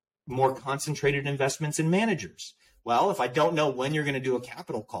 more concentrated investments in managers. Well, if I don't know when you're going to do a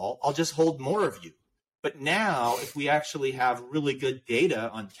capital call, I'll just hold more of you. But now, if we actually have really good data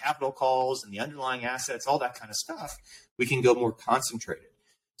on capital calls and the underlying assets, all that kind of stuff, we can go more concentrated.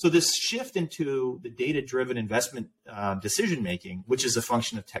 So this shift into the data-driven investment decision-making, which is a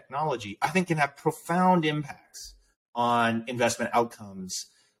function of technology, I think can have profound impacts on investment outcomes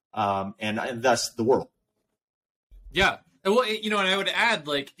and thus the world. Yeah. Well, and I would add,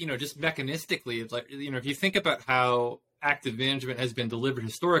 just mechanistically, it's like, if you think about how active management has been delivered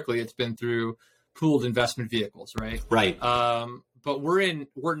historically, it's been through pooled investment vehicles, right? Right. But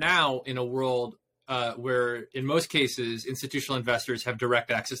we're now in a world where, in most cases, institutional investors have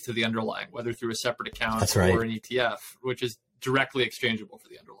direct access to the underlying, whether through a separate account That's right. or an ETF, which is directly exchangeable for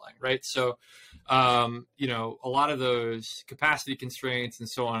the underlying, right? So, a lot of those capacity constraints and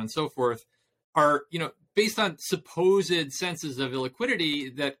so on and so forth are, based on supposed senses of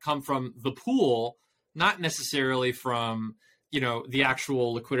illiquidity that come from the pool, not necessarily from, the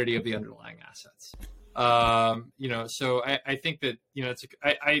actual liquidity of the underlying assets. So I think that,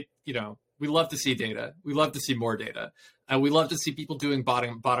 we love to see data. We love to see more data. We love to see people doing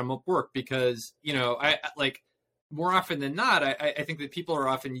bottom up work because, more often than not, I think that people are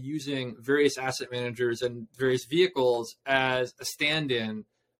often using various asset managers and various vehicles as a stand-in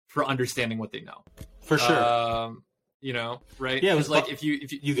for understanding what they know. For sure. Right? Yeah, it was if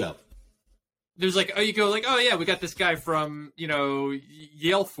you go. There's we got this guy from,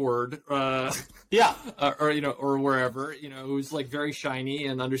 Yaleford, Yeah. or wherever, who's very shiny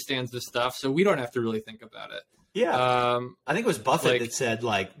and understands this stuff. So we don't have to really think about it. Yeah. I think it was Buffett that said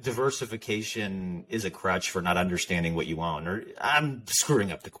diversification is a crutch for not understanding what you own, or I'm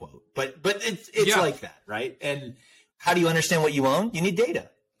screwing up the quote, but it's like that, right? And how do you understand what you own? You need data.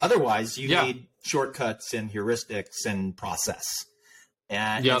 Otherwise you need shortcuts and heuristics and process.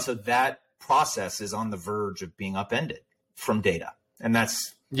 And so that process is on the verge of being upended from data. And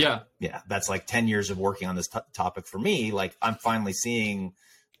that's, that's 10 years of working on this topic for me. I'm finally seeing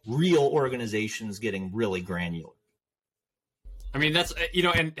real organizations getting really granular. I mean, that's,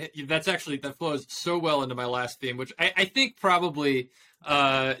 that flows so well into my last theme, which I think probably,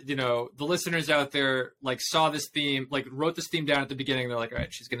 the listeners out there, saw this theme, wrote this theme down at the beginning. They're like, all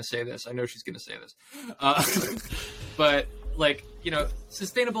right, she's going to say this. I know she's going to say this. But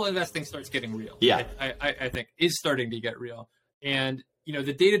sustainable investing starts getting real. Yeah. I think is starting to get real. And,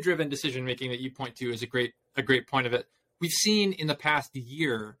 the data-driven decision-making that you point to is a great point of it. We've seen in the past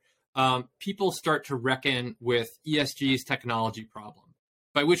year, people start to reckon with ESG's technology problem,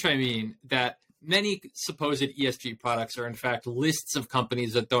 by which I mean that many supposed ESG products are in fact lists of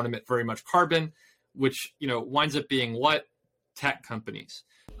companies that don't emit very much carbon, which, winds up being what? Tech companies.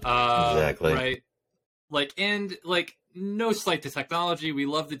 Exactly. Right. No slight to technology. We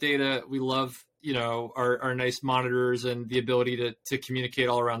love the data. We love, our nice monitors and the ability to communicate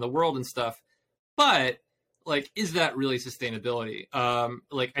all around the world and stuff. But is that really sustainability?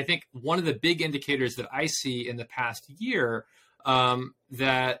 I think one of the big indicators that I see in the past year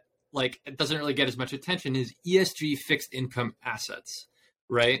that it doesn't really get as much attention is ESG fixed income assets,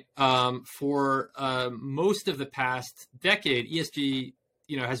 right? For most of the past decade, ESG,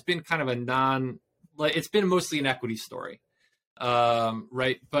 has been kind of it's been mostly an equity story,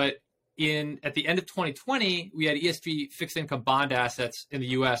 right? But at the end of 2020, we had ESG fixed income bond assets in the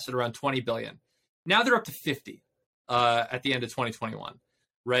U.S. at around 20 billion. Now they're up to 50 at the end of 2021,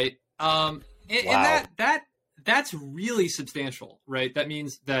 right? And that's really substantial, right? That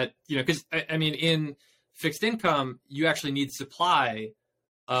means that, because in fixed income, you actually need supply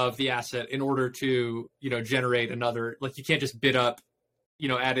of the asset in order to, generate another, you can't just bid up,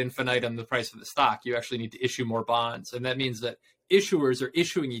 ad infinitum the price of the stock. You actually need to issue more bonds. And that means that issuers are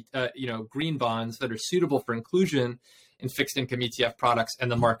issuing, green bonds that are suitable for inclusion in fixed income ETF products, and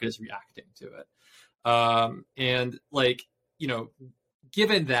the market is reacting to it.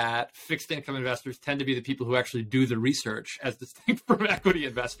 Given that fixed income investors tend to be the people who actually do the research, as distinct from equity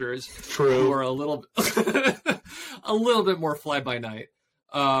investors, who are a little bit more fly by night,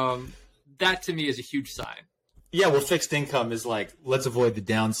 that to me is a huge sign. Yeah, well, fixed income is let's avoid the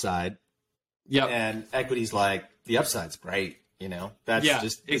downside. Yeah, and equity's the upside's great. That's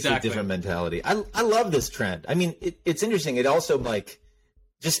just exactly. It's a different mentality. I love this trend. I mean, it's interesting. It also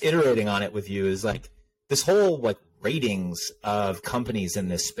just iterating on it with you is this whole ratings of companies in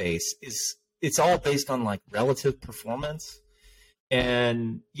this space it's all based on relative performance.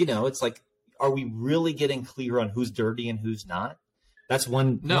 And, it's are we really getting clear on who's dirty and who's not? That's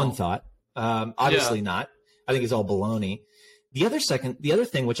one thought. Obviously not. I think it's all baloney. The other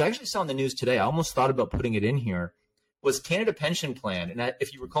thing, which I actually saw in the news today, I almost thought about putting it in here, was Canada Pension Plan. And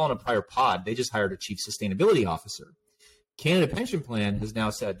if you recall in a prior pod, they just hired a chief sustainability officer. Canada Pension Plan has now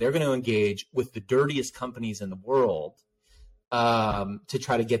said they're going to engage with the dirtiest companies in the world to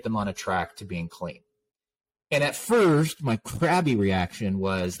try to get them on a track to being clean. And at first, my crabby reaction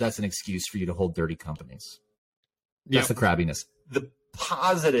was, that's an excuse for you to hold dirty companies. That's the crabbiness. The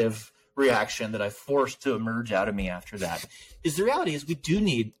positive reaction that I forced to emerge out of me after that is the reality is we do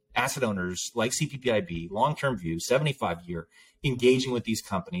need asset owners like CPPIB, long-term view, 75-year, engaging with these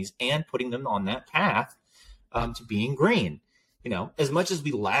companies and putting them on that path to being green. As much as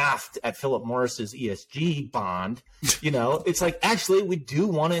we laughed at Philip Morris's ESG bond, it's like, actually, we do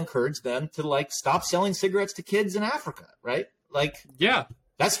want to encourage them to like stop selling cigarettes to kids in Africa, right? Like, yeah,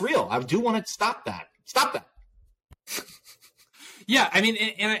 that's real. I do want to stop that. Stop that. Yeah, I mean,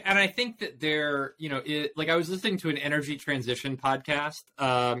 and I think that they're, like I was listening to an energy transition podcast,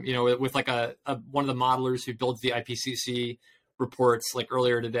 with like one of the modelers who builds the IPCC reports like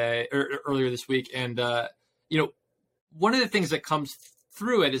earlier this week, and one of the things that comes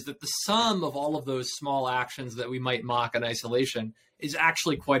through it is that the sum of all of those small actions that we might mock in isolation is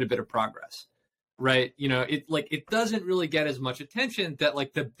actually quite a bit of progress, right? It doesn't really get as much attention that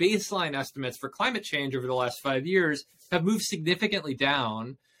like the baseline estimates for climate change over the last 5 years have moved significantly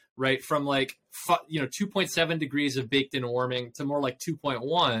down, right? From like 2.7 degrees of baked in warming to more like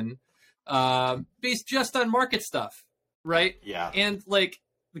 2.1, based just on market stuff, right? Yeah. And like,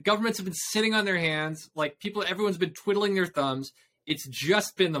 the governments have been sitting on their hands. Like everyone's been twiddling their thumbs. It's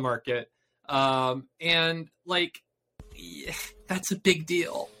just been the market. And like, yeah, that's a big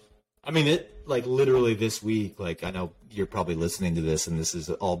deal. I mean, literally this week, like, I know you're probably listening to this and this is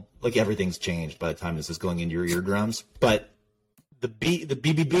all, like, everything's changed by the time this is going into your eardrums, but the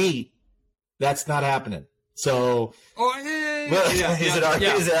BBB, that's not happening. So, is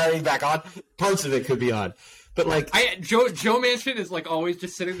it already back on? Parts of it could be on. But like Joe Manchin is like always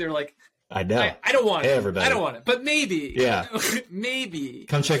just sitting there like, I know. I don't want it. Everybody. I don't want it. But maybe. Yeah. Maybe.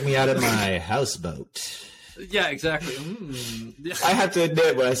 Come check me out at my houseboat. Yeah, exactly. I have to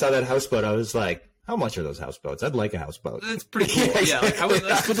admit, when I saw that houseboat, I was like, how much are those houseboats? I'd like a houseboat. That's pretty cool. Yeah, I would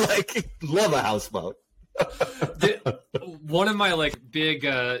love a houseboat. One of my like big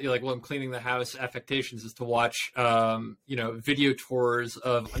while I'm cleaning the house affectations is to watch video tours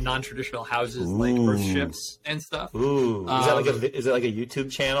of non-traditional houses like Earth ships and stuff. Ooh, is it like a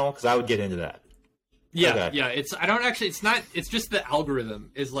YouTube channel? Because I would get into that. Yeah, okay. Yeah. It's just the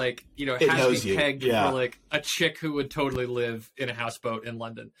algorithm is like it has me pegged yeah. for like a chick who would totally live in a houseboat in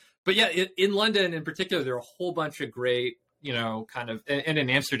London. But yeah, in London in particular, there are a whole bunch of great. Kind of, and in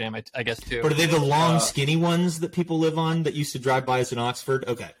Amsterdam, I guess, too. But are they the long, skinny ones that people live on that used to drive by us in Oxford?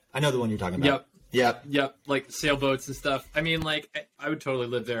 Okay. I know the one you're talking about. Yep. Like sailboats and stuff. I mean, like, I would totally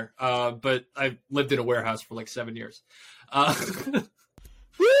live there. But I've lived in a warehouse for like 7 years. Woo!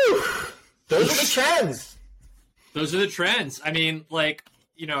 Those are the trends. Those are the trends. I mean, like,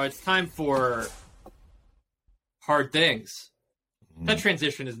 it's time for hard things. That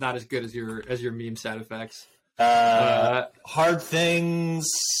transition is not as good as your meme sound effects. Hard things.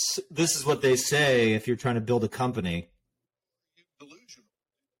 This is what they say if you're trying to build a company.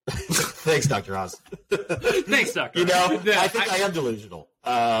 Thanks, Dr. Oz. Thanks, Dr. I think I am delusional.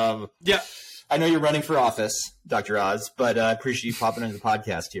 Yeah. I know you're running for office, Dr. Oz, but I appreciate you popping into the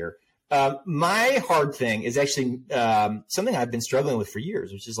podcast here. My hard thing is actually something I've been struggling with for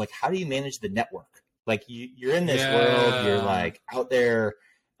years, which is like, how do you manage the network? Like you're in this world, you're like out there.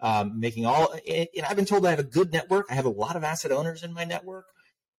 Making all, and I've been told I have a good network. I have a lot of asset owners in my network.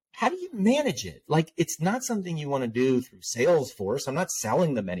 How do you manage it? Like, it's not something you want to do through Salesforce. I'm not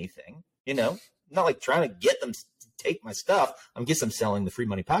selling them anything, I'm not like trying to get them to take my stuff. I guess I'm selling the Free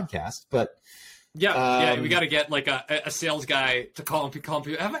Money Podcast, but we got to get like a sales guy to call people.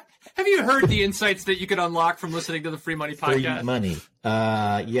 Have you heard the insights that you could unlock from listening to the Free Money Podcast? Free money.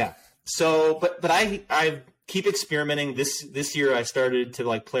 Yeah. So, but I keep experimenting. This year I started to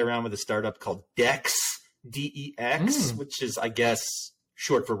like play around with a startup called Dex, DEX, which is, I guess,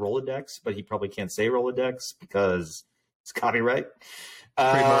 short for Rolodex, but he probably can't say Rolodex because it's copyright.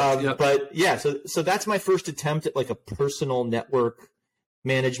 Yep. But yeah, so that's my first attempt at like a personal network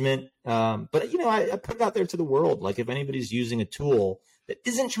management. But I put it out there to the world. Like if anybody's using a tool that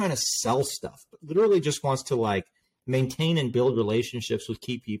isn't trying to sell stuff, but literally just wants to like maintain and build relationships with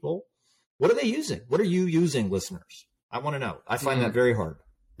key people, what are they using? What are you using, listeners? I want to know. I find that very hard.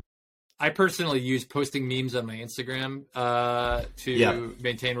 I personally use posting memes on my Instagram to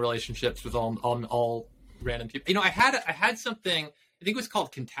maintain relationships with all random people. I had something, I think it was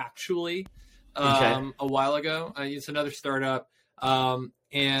called Contactually a while ago. It's another startup.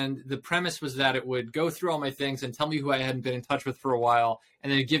 And the premise was that it would go through all my things and tell me who I hadn't been in touch with for a while.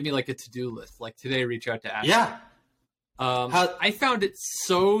 And then it'd give me like a to-do list. Like today, reach out to Ashley. Yeah. I found it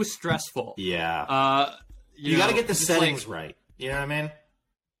so stressful. Yeah. You got to get the settings right. You know what I mean?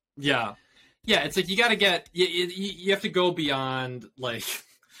 Yeah. Yeah. It's like, you got to get, you have to go beyond like,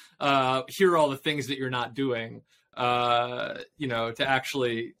 here are all the things that you're not doing, to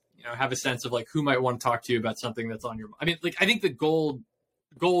actually, have a sense of like who might want to talk to you about something that's on your mind. I mean, like, I think the gold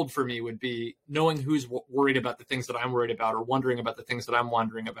gold for me would be knowing who's worried about the things that I'm worried about or wondering about the things that I'm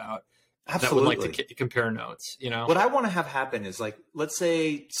wondering about. Absolutely. That would like to compare notes, you know? What I want to have happen is like, let's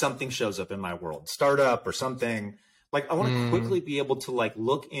say something shows up in my world, startup or something. Like I want to quickly be able to like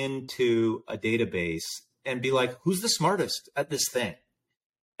look into a database and be like, who's the smartest at this thing?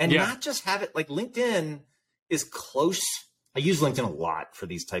 And not just have it like LinkedIn is close. I use LinkedIn a lot for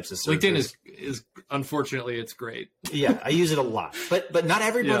these types of searches. LinkedIn is unfortunately it's great. Yeah, I use it a lot, but not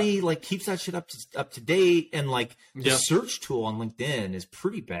everybody like keeps that shit up to date. And like the search tool on LinkedIn is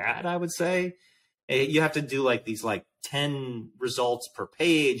pretty bad, I would say. You have to do like these like 10 results per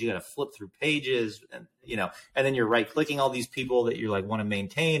page. You got to flip through pages, and and then you're right clicking all these people that you like want to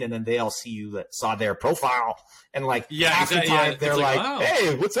maintain, and then they all see you that saw their profile, and like half the time they're like, wow.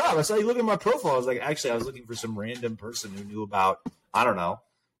 "Hey, what's up? I saw you looking at my profile." I was like, actually, I was looking for some random person who knew about, I don't know,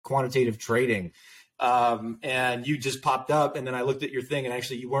 quantitative trading, and you just popped up, and then I looked at your thing, and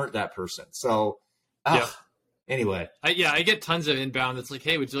actually you weren't that person. So, anyway, I get tons of inbound that's like,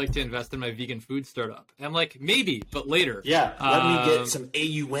 hey, would you like to invest in my vegan food startup? And I'm like, maybe, but later. Yeah, let me get some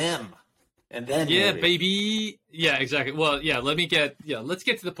AUM, and then baby. Yeah, exactly. Well, let's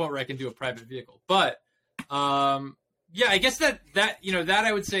get to the point where I can do a private vehicle. But I guess that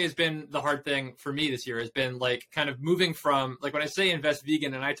I would say has been the hard thing for me this year, has been like kind of moving from like when I say invest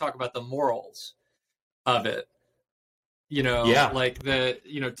vegan and I talk about the morals of it. Like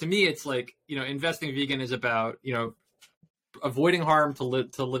to me, it's like, investing vegan is about, avoiding harm to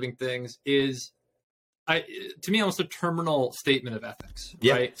living things is, to me, almost a terminal statement of ethics.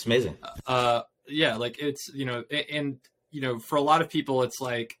 Yeah, right? It's amazing. Like it's, for a lot of people, it's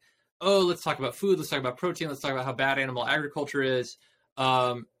like, oh, let's talk about food. Let's talk about protein. Let's talk about how bad animal agriculture is.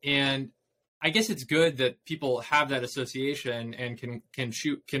 And I guess it's good that people have that association and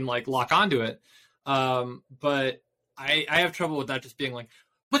can like lock onto it. But I have trouble with that just being like,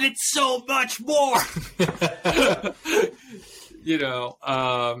 but it's so much more,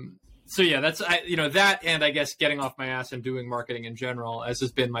 so yeah, that's, that, and I guess getting off my ass and doing marketing in general, as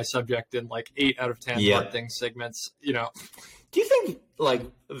has been my subject in like 8 out of 10 hard things segments, Do you think like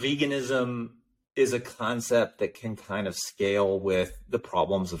veganism is a concept that can kind of scale with the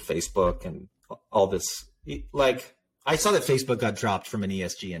problems of Facebook and all this? Like I saw that Facebook got dropped from an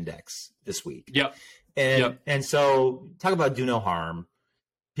ESG index this week. Yep. And so talk about do no harm.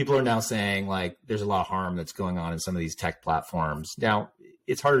 People are now saying like there's a lot of harm that's going on in some of these tech platforms. Now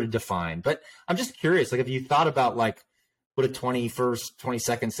it's harder to define, but I'm just curious, like if you thought about like what a 21st,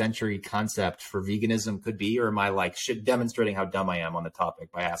 22nd century concept for veganism could be, or am I like demonstrating how dumb I am on the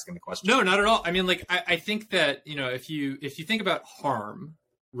topic by asking the question? No, not at all. I mean, like I think that, if you think about harm,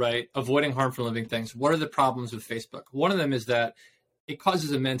 right, avoiding harm from living things, what are the problems with Facebook? One of them is that it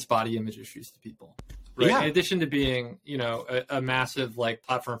causes immense body image issues to people. Right. Yeah. In addition to being, a massive like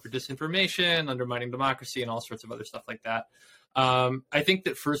platform for disinformation, undermining democracy, and all sorts of other stuff like that. I think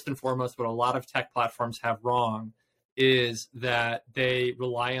that first and foremost, what a lot of tech platforms have wrong is that they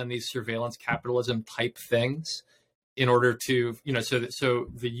rely on these surveillance capitalism type things in order to, so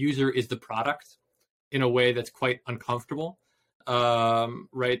the user is the product in a way that's quite uncomfortable,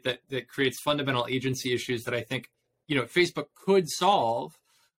 right? That creates fundamental agency issues that I think, Facebook could solve.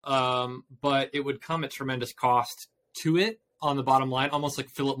 But it would come at tremendous cost to it on the bottom line, almost like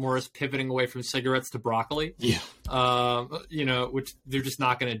Philip Morris pivoting away from cigarettes to broccoli. Yeah. Which they're just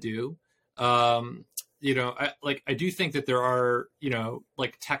not going to do. I do think that there are,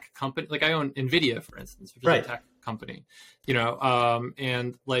 like tech company, like I own NVIDIA, for instance, which is a tech company,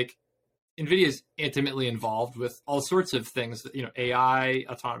 and like NVIDIA is intimately involved with all sorts of things, AI,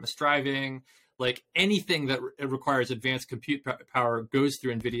 autonomous driving, like anything that requires advanced compute power goes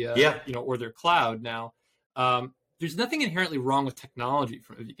through NVIDIA, or their cloud now. There's nothing inherently wrong with technology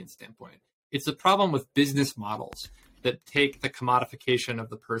from a vegan standpoint. It's a problem with business models that take the commodification of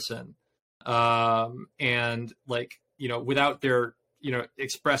the person and like, without their,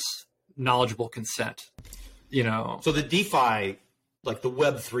 express knowledgeable consent, So the DeFi, like the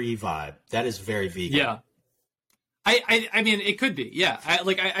Web3 vibe, that is very vegan. Yeah. I mean, it could be, yeah.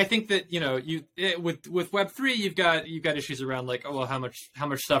 I think that with Web3, you've got issues around like, oh well, how much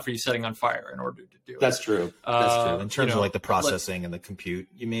stuff are you setting on fire in order to do it? That's true. That's true. In terms of like the processing and the compute,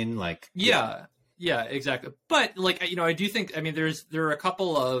 you mean like? Yeah, exactly. But like I do think there are a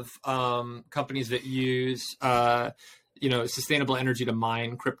couple of companies that use sustainable energy to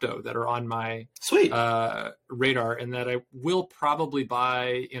mine crypto that are on my radar, and that I will probably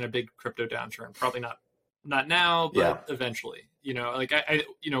buy in a big crypto downturn. Probably not now, but eventually, I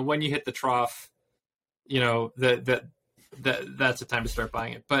when you hit the trough, that's a time to start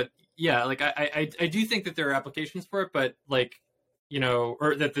buying it. But yeah, like I do think that there are applications for it, but like,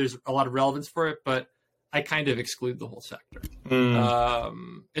 or that there's a lot of relevance for it, but I kind of exclude the whole sector.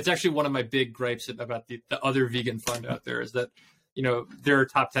 It's actually one of my big gripes about the other vegan fund out there is that, their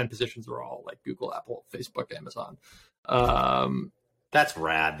top 10 positions are all like Google, Apple, Facebook, Amazon. That's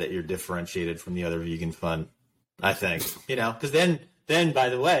rad that you're differentiated from the other vegan fund, I think, because then, by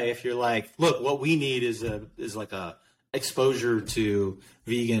the way, if you're like, look, what we need is like a exposure to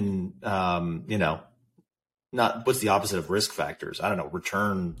vegan, not what's the opposite of risk factors? I don't know,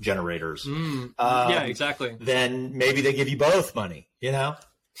 return generators. Yeah, exactly. Then maybe they give you both money,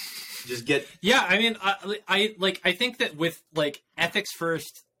 just get. Yeah. I mean, I think that with like ethics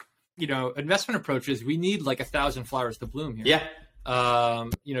first, investment approaches, we need like 1,000 flowers to bloom here. Yeah.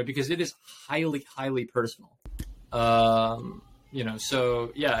 Because it is highly, highly personal. So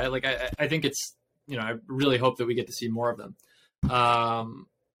yeah, I think it's, I really hope that we get to see more of them.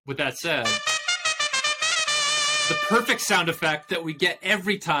 With that said, the perfect sound effect that we get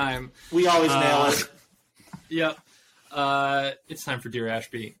every time. We always nail it. Yep. It's time for Dear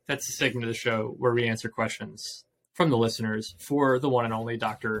Ashby. That's the segment of the show where we answer questions from the listeners for the one and only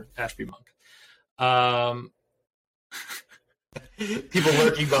Dr. Ashby Monk. People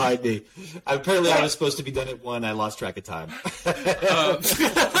lurking behind me. Apparently, I was supposed to be done at 1. I lost track of time.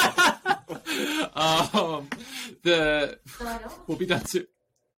 We'll be done soon.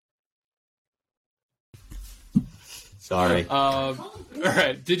 Sorry. All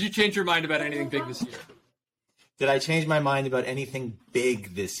right. Did you change your mind about anything big this year? Did I change my mind about anything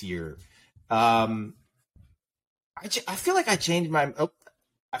big this year? I feel like I changed my. Oh,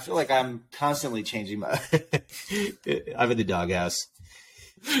 I feel like I'm constantly changing my. I'm in the doghouse.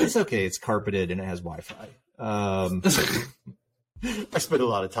 It's okay. It's carpeted and it has Wi-Fi. I spent a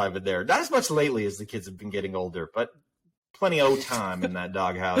lot of time in there. Not as much lately as the kids have been getting older, but plenty of time in that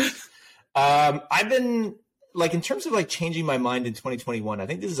doghouse. I've been like, in terms of like changing my mind in 2021, I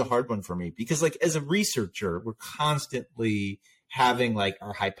think this is a hard one for me because like as a researcher, we're constantly having like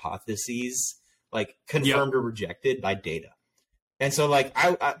our hypotheses like confirmed or rejected by data. And so like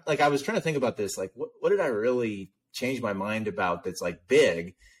I was trying to think about this, like what did I really change my mind about that's like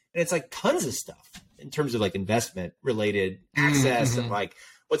big? And it's like tons of stuff in terms of like investment related access and like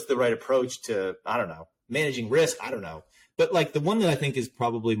what's the right approach to, I don't know, managing risk. I don't know. But like the one that I think is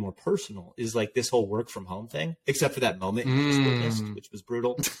probably more personal is like this whole work from home thing, except for that moment you just witnessed, which was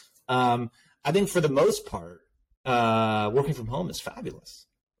brutal. I think for the most part, working from home is fabulous.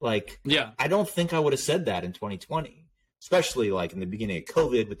 Like, yeah, I don't think I would have said that in 2020, especially like in the beginning of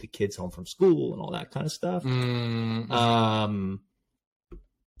COVID with the kids home from school and all that kind of stuff.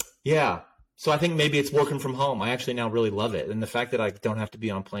 Yeah. So I think maybe it's working from home. I actually now really love it. And the fact that I don't have to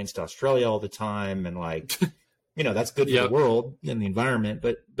be on planes to Australia all the time and like, that's good for the world and the environment,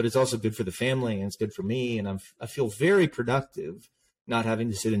 but it's also good for the family and it's good for me. And I feel very productive not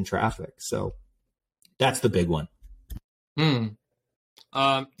having to sit in traffic. So that's the big one. For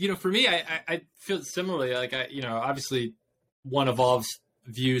me, I feel similarly. Like obviously one evolves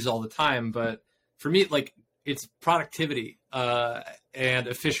views all the time, but for me, like it's productivity and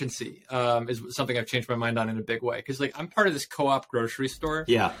efficiency is something I've changed my mind on in a big way. Because like I'm part of this co-op grocery store,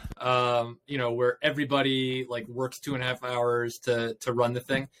 where everybody like works 2.5 hours to run the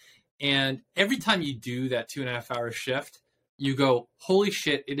thing, and every time you do that 2.5 hour shift, you go, holy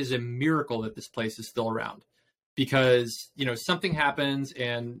shit! It is a miracle that this place is still around. Because, something happens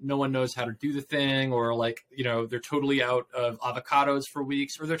and no one knows how to do the thing, or like, they're totally out of avocados for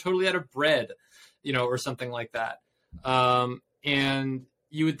weeks, or they're totally out of bread, or something like that. And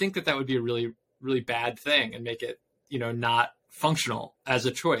you would think that would be a really, really bad thing and make it, not functional as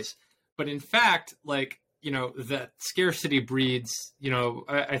a choice. But in fact, like, that scarcity breeds,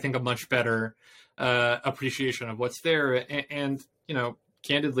 I think a much better appreciation of what's there and,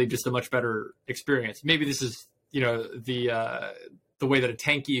 candidly, just a much better experience. Maybe this is, the way that a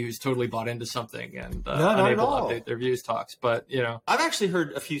tanky who's totally bought into something and unable to update their views talks. But, I've actually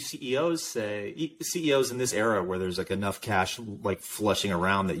heard a few CEOs in this era where there's like enough cash like flushing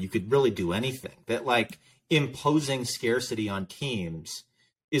around that you could really do anything, that like imposing scarcity on teams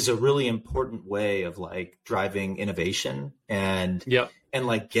is a really important way of like driving innovation and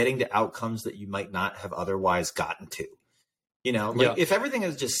like getting to outcomes that you might not have otherwise gotten to, if everything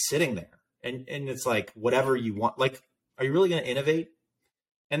is just sitting there. And it's like, whatever you want, like, are you really going to innovate?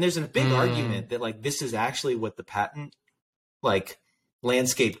 And there's a big argument that like, this is actually what the patent like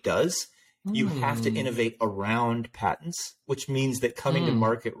landscape does. You have to innovate around patents, which means that coming to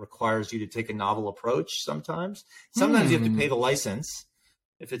market requires you to take a novel approach. Sometimes you have to pay the license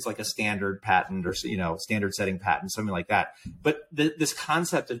if it's like a standard patent or, standard setting patent, something like that. But this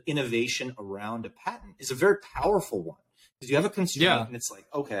concept of innovation around a patent is a very powerful one. because you have a constraint, Yeah. and it's like,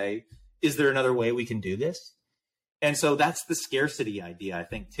 okay, is there another way we can do this? And so that's the scarcity idea, I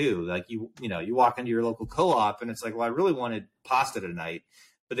think, too. Like you walk into your local co-op, and it's like, well, I really wanted pasta tonight,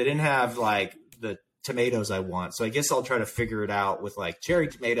 but they didn't have like the tomatoes I want, so I guess I'll try to figure it out with like cherry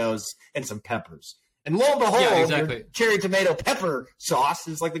tomatoes and some peppers. And lo and behold, Yeah, exactly. your cherry tomato pepper sauce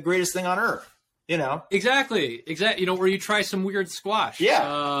is like the greatest thing on earth. You know, Exactly. You know, where you try some weird squash. Yeah.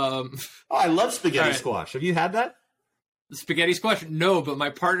 Oh, I love spaghetti All right. squash. Have you had that? spaghetti squash? No, but my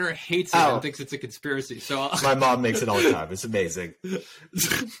partner hates it Oh. and thinks it's a conspiracy. So My mom makes it all the time. It's amazing.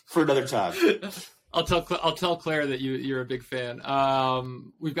 For another time. I'll tell Claire that you're a big fan.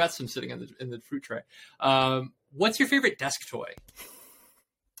 We've got some sitting in the fruit tray. What's your favorite desk toy?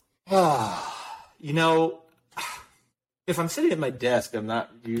 You know, if I'm sitting at my desk, I'm not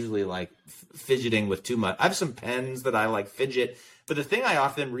usually like fidgeting with too much. I have some pens that I like fidget, but the thing I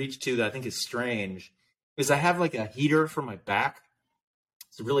often reach to that I think is strange is I have like a heater for my back.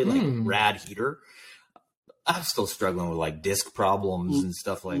 It's a really like rad heater. I'm still struggling with like disc problems and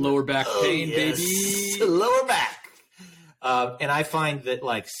stuff like Lower that. back pain, yes. baby. Lower back. And I find that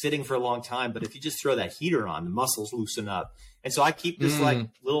like sitting for a long time, but if you just throw that heater on, the muscles loosen up. And so I keep this like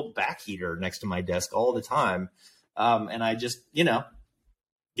little back heater next to my desk all the time. And I just,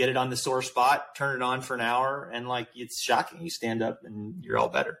 get it on the sore spot, turn it on for an hour, and like it's shocking. You stand up and you're all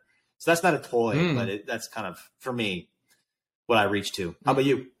better. So that's not a toy, but that's kind of, for me, what I reach to. How about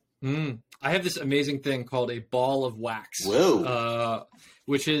you? I have this amazing thing called a ball of wax. Whoa.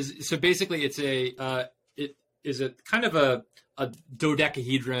 Which is, so basically it is a kind of a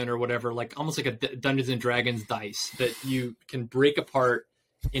dodecahedron or whatever, like almost like a Dungeons and Dragons dice that you can break apart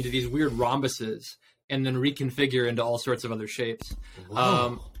into these weird rhombuses and then reconfigure into all sorts of other shapes.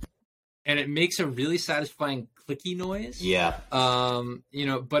 And it makes a really satisfying clicky noise. Yeah.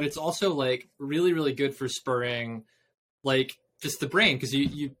 But it's also like really, really good for spurring like just the brain, because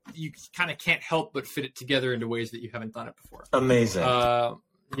you kind of can't help but fit it together into ways that you haven't done it before. Amazing.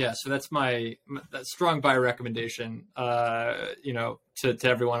 Yeah, so that's my strong buy recommendation, to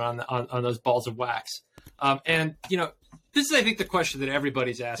everyone on those balls of wax. And this is, I think, the question that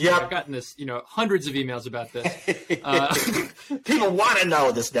everybody's asking. Yep. I've gotten this, hundreds of emails about this. People want to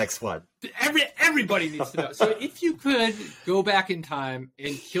know this next one. Everybody needs to know. So if you could go back in time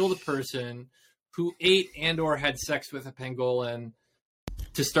and kill the person who ate and or had sex with a pangolin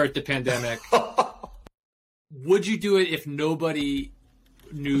to start the pandemic, would you do it if nobody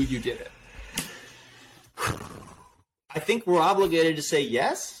knew you did it? I think we're obligated to say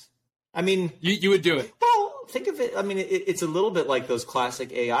yes. I mean, You would do it. well, think of it. I mean, it's a little bit like those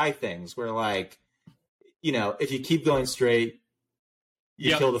classic AI things where, like, if you keep going straight,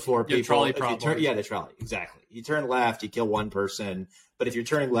 you Yep. kill the four Yeah, people. trolley If you problem. the trolley, exactly. You turn left, you kill one person. But if you're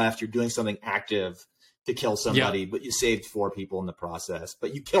turning left, you're doing something active to kill somebody, but you saved four people in the process.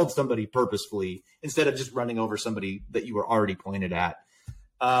 But you killed somebody purposefully instead of just running over somebody that you were already pointed at.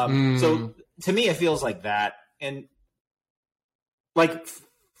 So to me, it feels like that. And like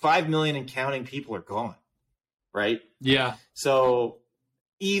 5 million and counting people are gone, right? Yeah. So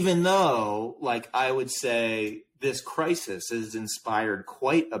even though, like, I would say this crisis has inspired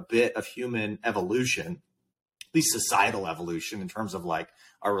quite a bit of human evolution, at least societal evolution, in terms of like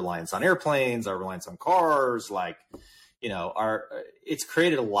our reliance on airplanes, our reliance on cars, like, it's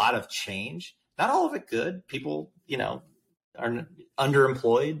created a lot of change. Not all of it good. People, are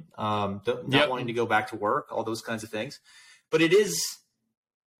underemployed, not wanting to go back to work, all those kinds of things. But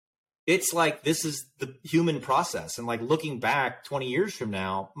it's like, this is the human process. And like looking back 20 years from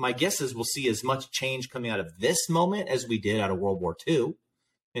now, my guess is we'll see as much change coming out of this moment as we did out of World War II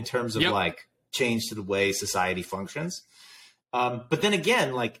in terms of like change to the way society functions. But then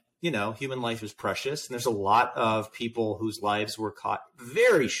again, like, human life is precious. And there's a lot of people whose lives were caught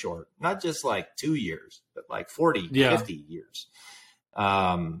very short, not just like 2 years, but like 40, 50 years.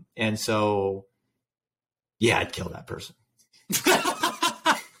 And so, yeah, I'd kill that person.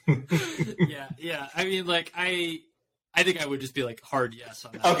 Yeah. I mean, like, I think I would just be like hard yes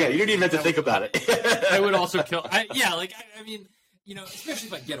on that. Okay, you didn't even have to think about it. I would also kill. I mean, especially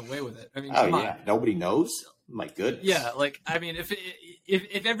if I get away with it. I mean, Oh come yeah, on. nobody knows. My goodness. Yeah, like, I mean,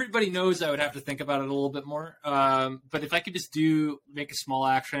 if everybody knows, I would have to think about it a little bit more. But if I could just make a small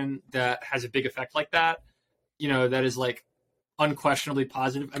action that has a big effect like that, that is like unquestionably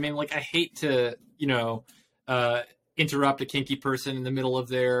positive. I mean, like, I hate to, interrupt a kinky person in the middle of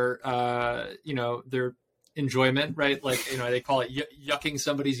their enjoyment, right? Like, they call it yucking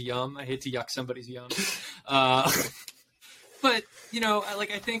somebody's yum. I hate to yuck somebody's yum. But,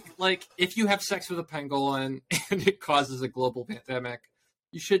 I think, like, if you have sex with a pangolin and it causes a global pandemic,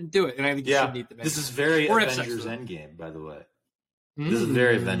 you shouldn't do it. And I think you shouldn't eat the This is very Or have Avengers sex with Endgame, by the way. This is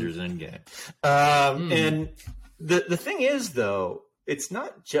very Avengers Endgame. And the thing is, though, it's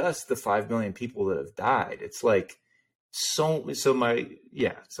not just the 5 million people that have died. It's like so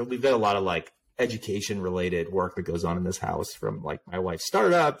we've got a lot of like education related work that goes on in this house, from like my wife's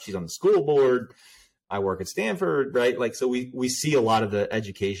startup. She's on the school board. I work at Stanford, right? Like, so we see a lot of the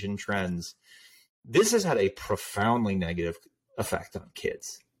education trends. This has had a profoundly negative effect on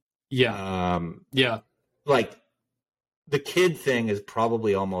kids. Yeah. Like, the kid thing is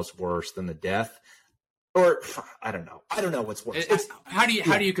probably almost worse than the death. Or I don't know. I don't know what's worse. How do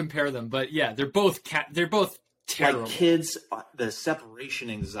you compare them? But yeah, they're both terrible. Like kids, the separation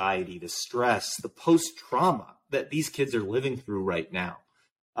anxiety, the stress, the post trauma that these kids are living through right now.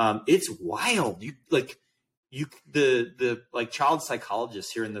 It's wild. The child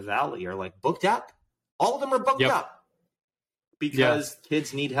psychologists here in the Valley are like booked up. All of them are booked up because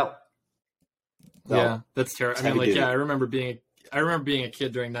kids need help. So, yeah, that's terrible. I mean, I remember being a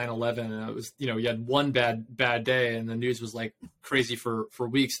kid during 9/11, and it was, you had one bad day, and the news was like crazy for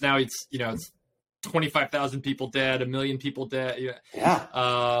weeks. Now it's 25,000 people dead, 1 million people dead.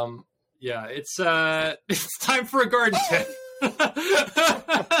 It's time for a garden tip. Like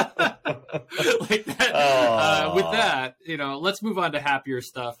that. With that, let's move on to happier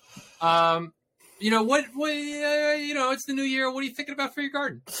stuff. It's the new year. What are you thinking about for your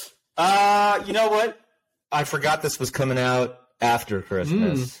garden? You know what? I forgot this was coming out after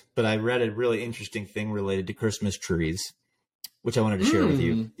Christmas, but I read a really interesting thing related to Christmas trees, which I wanted to share with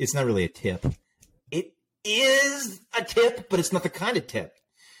you. It's not really a tip. It is a tip, but it's not the kind of tip.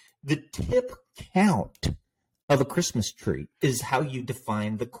 The tip count of a Christmas tree is how you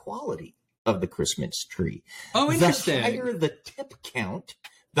define the quality of the Christmas tree. Oh, interesting. The higher the tip count,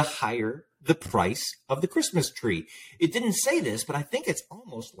 the higher the price of the Christmas tree. It didn't say this, but I think it's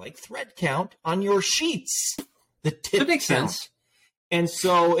almost like thread count on your sheets. The tip that makes count. Sense. And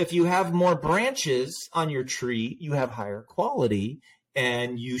so if you have more branches on your tree, you have higher quality,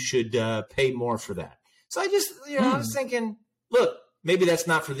 and you should pay more for that. So I just, I was thinking, look, maybe that's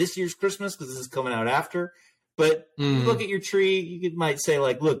not for this year's Christmas because this is coming out after, but you look at your tree, you might say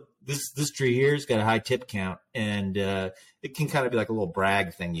like, look, this tree here's got a high tip count, and it can kind of be like a little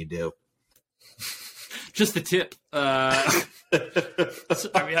brag thing you do. Just the tip. I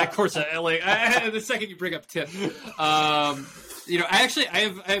mean, of course, the second you bring up tip, I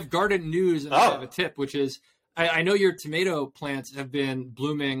have garden news, and I have a tip, which is I know your tomato plants have been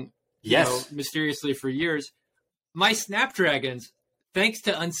blooming, mysteriously for years. My snapdragons, thanks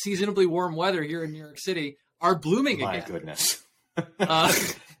to unseasonably warm weather here in New York City, are blooming again. My goodness.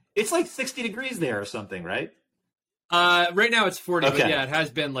 It's like 60 degrees there or something, right? Right now it's 40, okay. But yeah, it has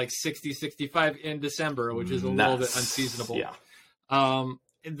been like 60, 65 in December, which is a little bit unseasonable. Yeah.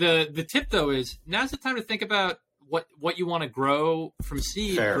 The tip though is now's the time to think about what you want to grow from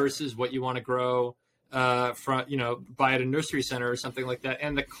seed versus what you want to grow buy at a nursery center or something like that.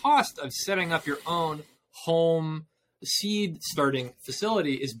 And the cost of setting up your own home seed starting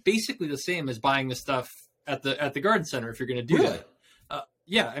facility is basically the same as buying the stuff at the garden center if you're going to do that.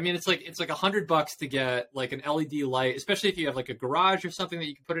 Yeah, I mean it's like $100 to get like an LED light, especially if you have like a garage or something that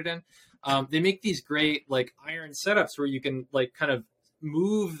you can put it in. They make these great like iron setups where you can like kind of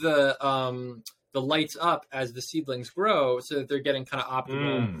move the lights up as the seedlings grow so that they're getting kind of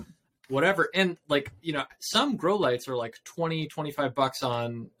optimal whatever. And like, some grow lights are like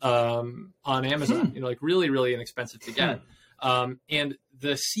 $20-$25 on Amazon, like really, really inexpensive to get. And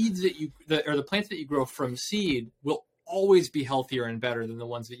the seeds or the plants that you grow from seed will always be healthier and better than the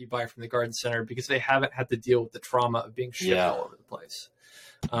ones that you buy from the garden center because they haven't had to deal with the trauma of being shipped all over the place.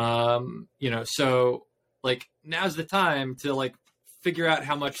 So like now's the time to like figure out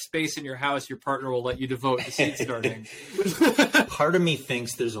how much space in your house your partner will let you devote to seed starting. Part of me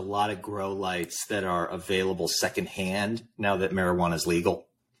thinks there's a lot of grow lights that are available secondhand now that marijuana is legal.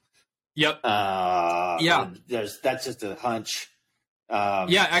 Yep. That's just a hunch.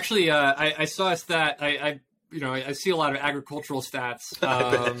 Actually, I saw a stat. I see a lot of agricultural stats,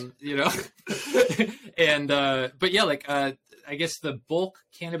 and but yeah, like I guess the bulk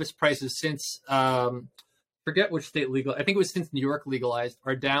cannabis prices since forget which state legal. I think it was since New York legalized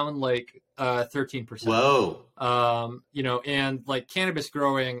are down like 13%. Whoa. And like cannabis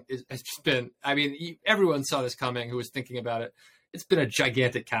growing has just been. I mean, everyone saw this coming who was thinking about it. It's been a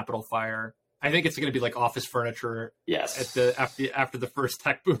gigantic capital fire. I think it's going to be like office furniture. Yes. After the first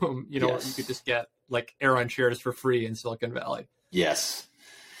tech boom, you could just get like Aeron chairs for free in Silicon Valley. Yes.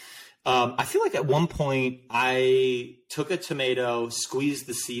 I feel like at one point I took a tomato, squeezed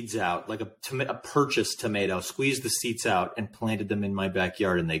the seeds out, like a purchased tomato, squeezed the seeds out, and planted them in my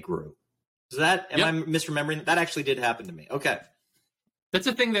backyard, and they grew. Is that? Am I misremembering? That actually did happen to me. Okay. That's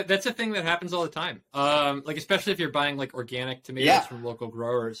a thing that happens all the time. Like especially if you're buying like organic tomatoes from local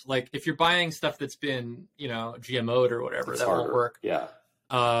growers. Like if you're buying stuff that's been, GMO'd or whatever, that won't work. Yeah.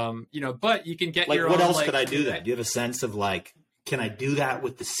 But you can get like your what own, else could I do that? Do you have a sense of like, can I do that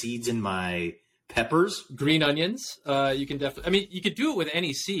with the seeds in my peppers? Green onions. You can definitely. I mean, you could do it with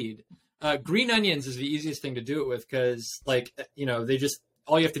any seed. Green onions is the easiest thing to do it with because, they just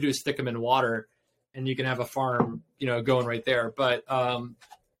all you have to do is stick them in water, and you can have a farm, going right there. But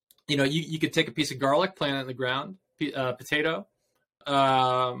you could take a piece of garlic, plant it in the ground, potato.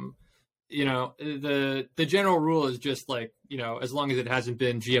 The general rule is just like as long as it hasn't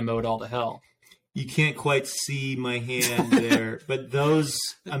been GMO'd all to hell. You can't quite see my hand there, but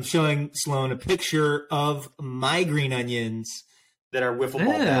I'm showing Sloan a picture of my green onions that are wiffle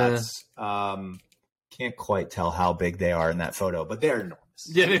ball bats. Can't quite tell how big they are in that photo, but they're enormous.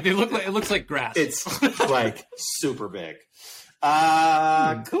 Yeah, they look like, it looks like grass. It's like super big.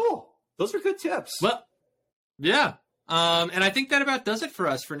 Cool. Those are good tips. Well, yeah. And I think that about does it for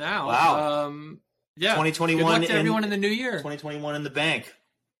us for now. Wow. Yeah. 2021. Good luck to everyone in the new year. 2021 in the bank.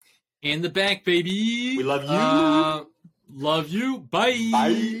 In the bank, baby. We love you. Love you. Bye.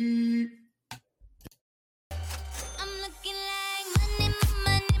 Bye.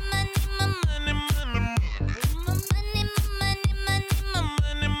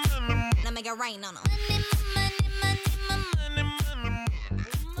 Make it rain on 'em.